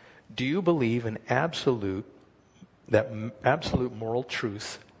 Do you believe in that absolute moral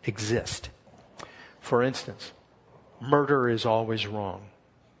truth exists? For instance, murder is always wrong.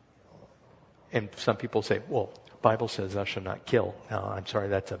 And some people say, well, the Bible says thou shalt not kill. No, I'm sorry,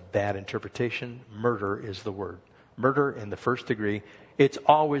 that's a bad interpretation. Murder is the word. Murder in the first degree, it's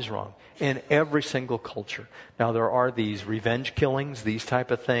always wrong in every single culture. Now, there are these revenge killings, these type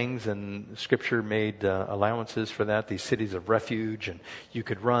of things, and Scripture made allowances for that, these cities of refuge, and you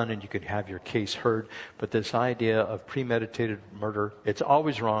could run and you could have your case heard. But this idea of premeditated murder, it's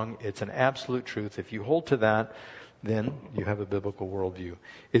always wrong. It's an absolute truth. If you hold to that, then you have a biblical worldview.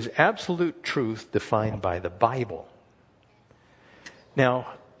 Is absolute truth defined by the Bible? Now,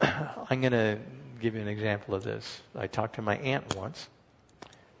 I'm going to give you an example of this. I talked to my aunt once,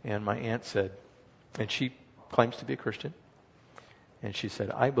 and my aunt said, and she claims to be a Christian, and she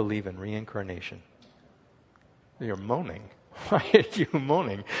said, I believe in reincarnation. You're moaning. Why are you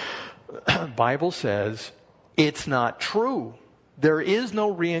moaning? Bible says it's not true. There is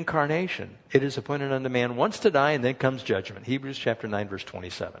no reincarnation. It is appointed unto man once to die, and then comes judgment. Hebrews chapter 9, verse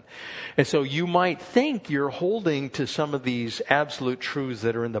 27. And so you might think you're holding to some of these absolute truths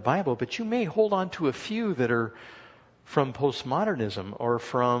that are in the Bible, but you may hold on to a few that are from postmodernism or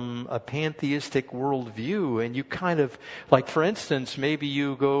from a pantheistic worldview. And you kind of, like for instance, maybe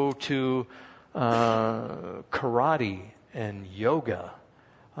you go to karate and yoga.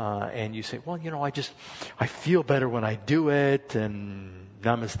 And you say, well, I feel better when I do it, and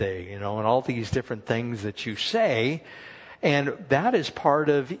namaste, and all these different things that you say. And that is part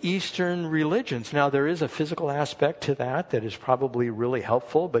of Eastern religions. Now, there is a physical aspect to that is probably really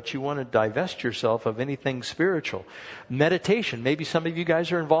helpful, but you want to divest yourself of anything spiritual. Meditation. Maybe some of you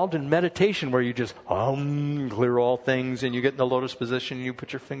guys are involved in meditation where you just clear all things and you get in the lotus position and you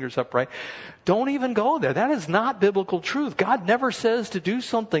put your fingers upright. Don't even go there. That is not biblical truth. God never says to do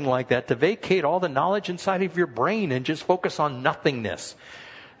something like that, to vacate all the knowledge inside of your brain and just focus on nothingness.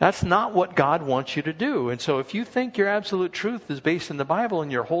 That's not what God wants you to do. And so if you think your absolute truth is based in the Bible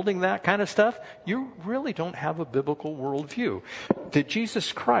and you're holding that kind of stuff, you really don't have a biblical worldview. Did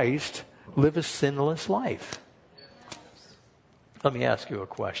Jesus Christ live a sinless life? Let me ask you a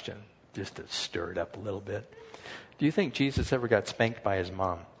question, just to stir it up a little bit. Do you think Jesus ever got spanked by his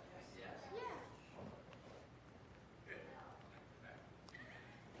mom?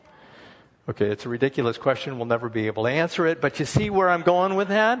 Okay, it's a ridiculous question. We'll never be able to answer it. But you see where I'm going with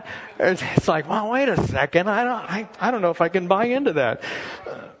that? It's like, well, wait a second. I don't know if I can buy into that.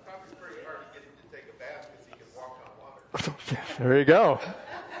 There you go.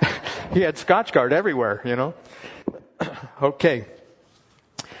 He had Scotch Guard everywhere, Okay.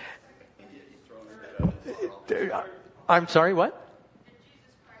 I'm sorry, what?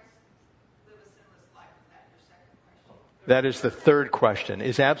 That is the third question.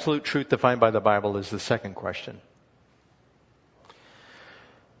 Is absolute truth defined by the Bible is the second question.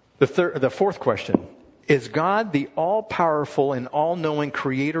 The fourth question. Is God the all-powerful and all-knowing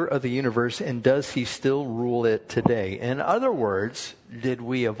creator of the universe, and does he still rule it today? In other words, did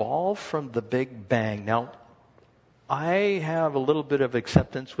we evolve from the Big Bang? Now, I have a little bit of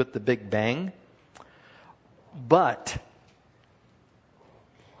acceptance with the Big Bang, but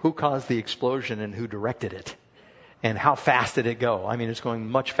who caused the explosion and who directed it? And how fast did it go? I mean, it's going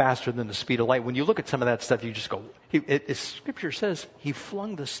much faster than the speed of light. When you look at some of that stuff, you just go, Scripture says he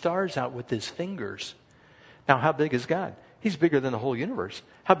flung the stars out with his fingers. Now, how big is God? He's bigger than the whole universe.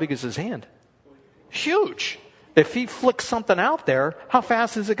 How big is his hand? Huge. If he flicks something out there, how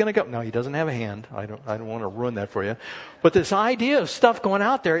fast is it going to go? No, he doesn't have a hand. I don't want to ruin that for you. But this idea of stuff going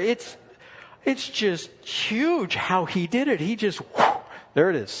out there, it's just huge how he did it. He just, there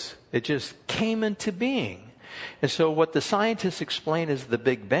it is. It just came into being. And so what the scientists explain is the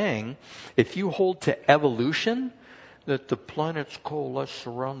Big Bang. If you hold to evolution, that the planets coalesce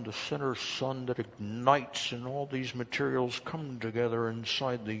around the center sun that ignites and all these materials come together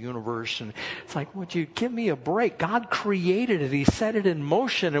inside the universe. And it's like, would you give me a break? God created it. He set it in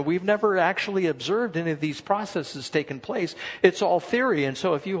motion, and we've never actually observed any of these processes taking place. It's all theory. And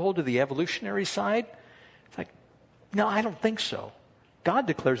so if you hold to the evolutionary side, it's like, no, I don't think so. God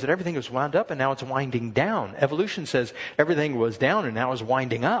declares that everything is wound up and now it's winding down. Evolution says everything was down and now is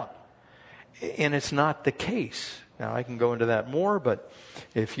winding up. And it's not the case. Now, I can go into that more, but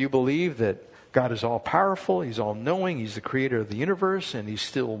if you believe that God is all powerful, he's all knowing, he's the creator of the universe, and he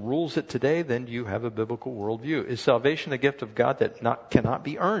still rules it today, then you have a biblical worldview. Is salvation a gift of God that cannot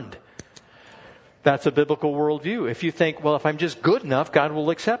be earned? That's a biblical worldview. If you think, well, if I'm just good enough, God will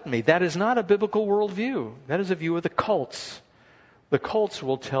accept me. That is not a biblical worldview. That is a view of the cults. The cults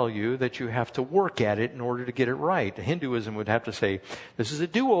will tell you that you have to work at it in order to get it right. Hinduism would have to say, this is a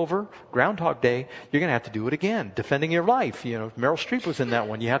do-over, Groundhog Day, you're going to have to do it again. Defending your life. Meryl Streep was in that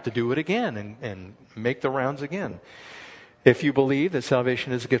one. You have to do it again and make the rounds again. If you believe that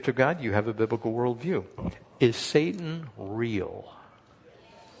salvation is a gift of God, you have a biblical worldview. Is Satan real?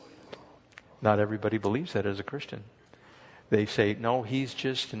 Not everybody believes that as a Christian. They say, no, he's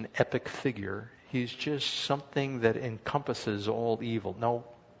just an epic figure. He's just something that encompasses all evil. No,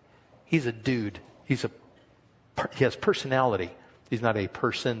 he's a dude. He has personality. He's not a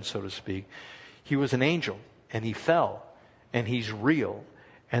person, so to speak. He was an angel, and he fell, and he's real,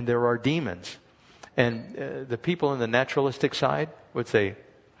 and there are demons. And the people in the naturalistic side would say,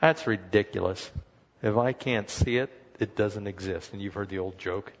 that's ridiculous. If I can't see it, it doesn't exist. And you've heard the old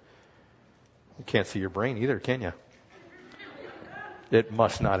joke. You can't see your brain either, can you? It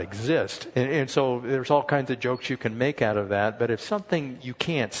must not exist. And so there's all kinds of jokes you can make out of that. But if something, you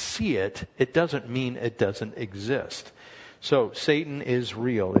can't see it, it doesn't mean it doesn't exist. So Satan is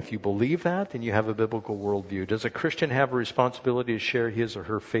real. If you believe that, then you have a biblical worldview. Does a Christian have a responsibility to share his or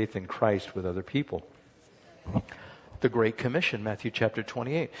her faith in Christ with other people? The Great Commission, Matthew chapter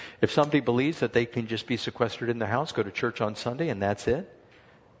 28. If somebody believes that they can just be sequestered in their house, go to church on Sunday, and that's it,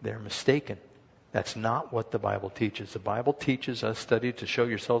 they're mistaken. That's not what the Bible teaches. The Bible teaches us, study to show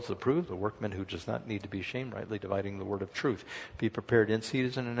yourselves approved, the workman who does not need to be ashamed, rightly dividing the word of truth. Be prepared in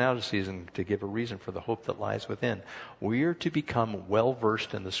season and out of season to give a reason for the hope that lies within. We are to become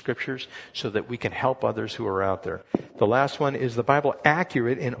well-versed in the Scriptures so that we can help others who are out there. The last one, is the Bible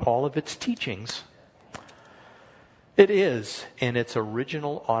accurate in all of its teachings? It is in its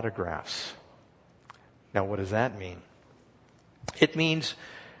original autographs. Now, what does that mean? It means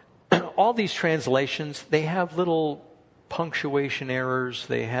all these translations, they have little punctuation errors.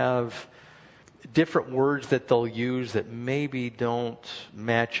 They have different words that they'll use that maybe don't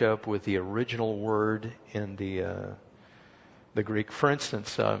match up with the original word in the Greek. For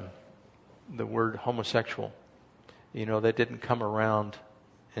instance, the word homosexual. That didn't come around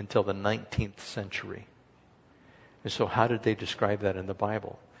until the 19th century. And so how did they describe that in the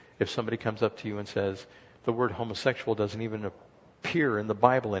Bible? If somebody comes up to you and says, the word homosexual doesn't even appear in the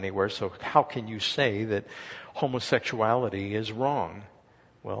Bible anywhere, so how can you say that homosexuality is wrong?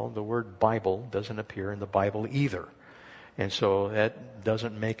 Well, the word Bible doesn't appear in the Bible either. And so that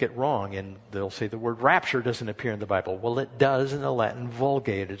doesn't make it wrong. And they'll say the word rapture doesn't appear in the Bible. Well, it does in the Latin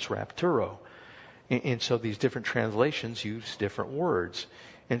Vulgate. It's rapturo. And so these different translations use different words.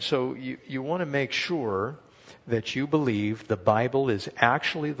 And so you want to make sure that you believe the Bible is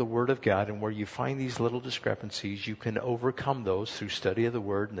actually the Word of God, and where you find these little discrepancies, you can overcome those through study of the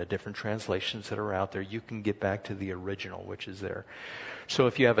Word and the different translations that are out there. You can get back to the original, which is there. So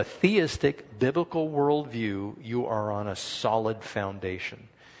if you have a theistic, biblical worldview, you are on a solid foundation.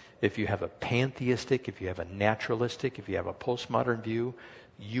 If you have a pantheistic, if you have a naturalistic, if you have a postmodern view,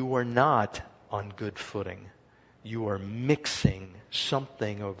 you are not on good footing. You are mixing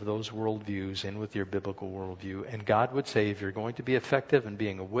something of those worldviews in with your biblical worldview. And God would say, if you're going to be effective in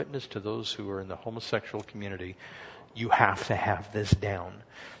being a witness to those who are in the homosexual community, you have to have this down.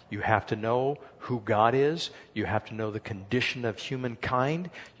 You have to know who God is. You have to know the condition of humankind.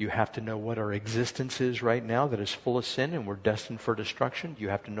 You have to know what our existence is right now that is full of sin and we're destined for destruction. You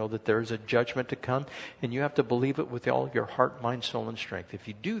have to know that there is a judgment to come, and you have to believe it with all your heart, mind, soul, and strength. If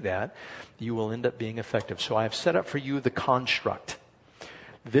you do that, you will end up being effective. So I have set up for you the construct.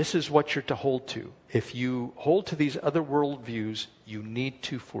 This is what you're to hold to. If you hold to these other worldviews, you need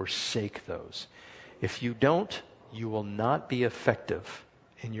to forsake those. If you don't, you will not be effective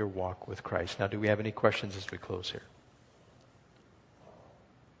in your walk with Christ. Now, do we have any questions as we close here?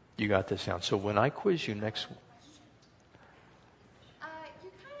 You got this down. So when I quiz you next... You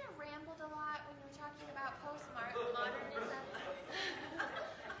kind of rambled a lot when you were talking about postmodernism.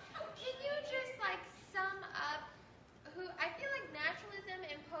 Can you just sum up I feel like naturalism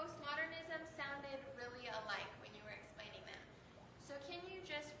and postmodernism sounded really alike when you were explaining them. So can you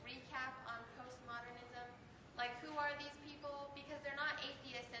just recap on postmodernism? Who are these people? Because they're not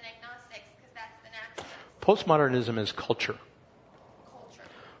atheists and agnostics, because that's the naturalists. Postmodernism is culture.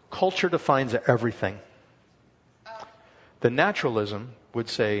 Culture defines everything. Oh. The naturalism would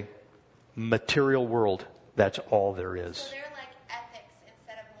say material world. That's all there is. So they're like ethics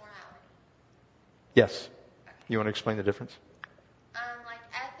instead of morality. Yes. Okay. You want to explain the difference?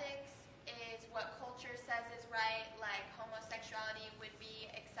 Ethics is what culture says is right. Homosexuality would be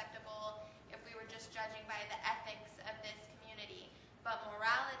acceptable if we were just judging by the ethics of this community. But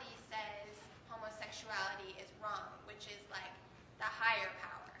morality says homosexuality is wrong, which is the higher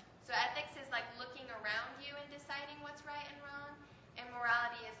power. So ethics is looking around you and deciding what's right and wrong, and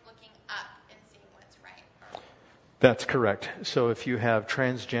morality is looking up and seeing what's right or wrong. That's correct. So if you have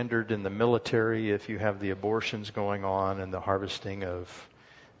transgendered in the military, if you have the abortions going on and the harvesting of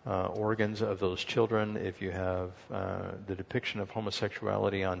organs of those children, if you have the depiction of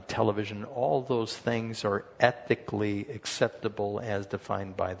homosexuality on television, all those things are ethically acceptable as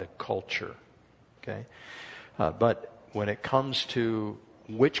defined by the culture. Okay? But when it comes to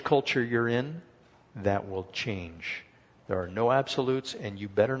which culture you're in, that will change. There are no absolutes, and you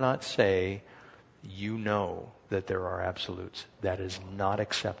better not say you know that there are absolutes. That is not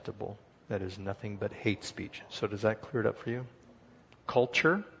acceptable. That is nothing but hate speech. So does that clear it up for you?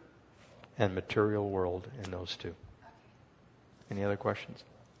 Culture and material world in those two. Any other questions?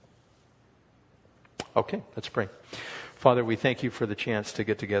 Okay, let's pray. Father, we thank you for the chance to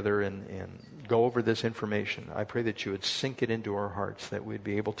get together and go over this information. I pray that you would sink it into our hearts, that we'd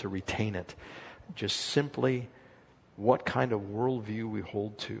be able to retain it. Just simply what kind of worldview we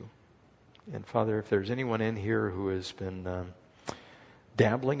hold to. And Father, if there's anyone in here who has been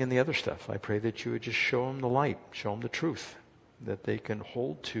dabbling in the other stuff, I pray that you would just show them the light, show them the truth, that they can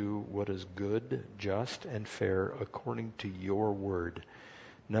hold to what is good, just, and fair according to your word.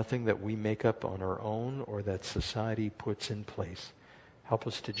 Nothing that we make up on our own or that society puts in place. Help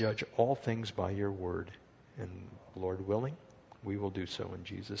us to judge all things by your word. And Lord willing, we will do so in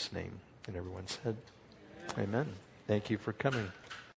Jesus' name. And everyone said, Amen. Thank you for coming.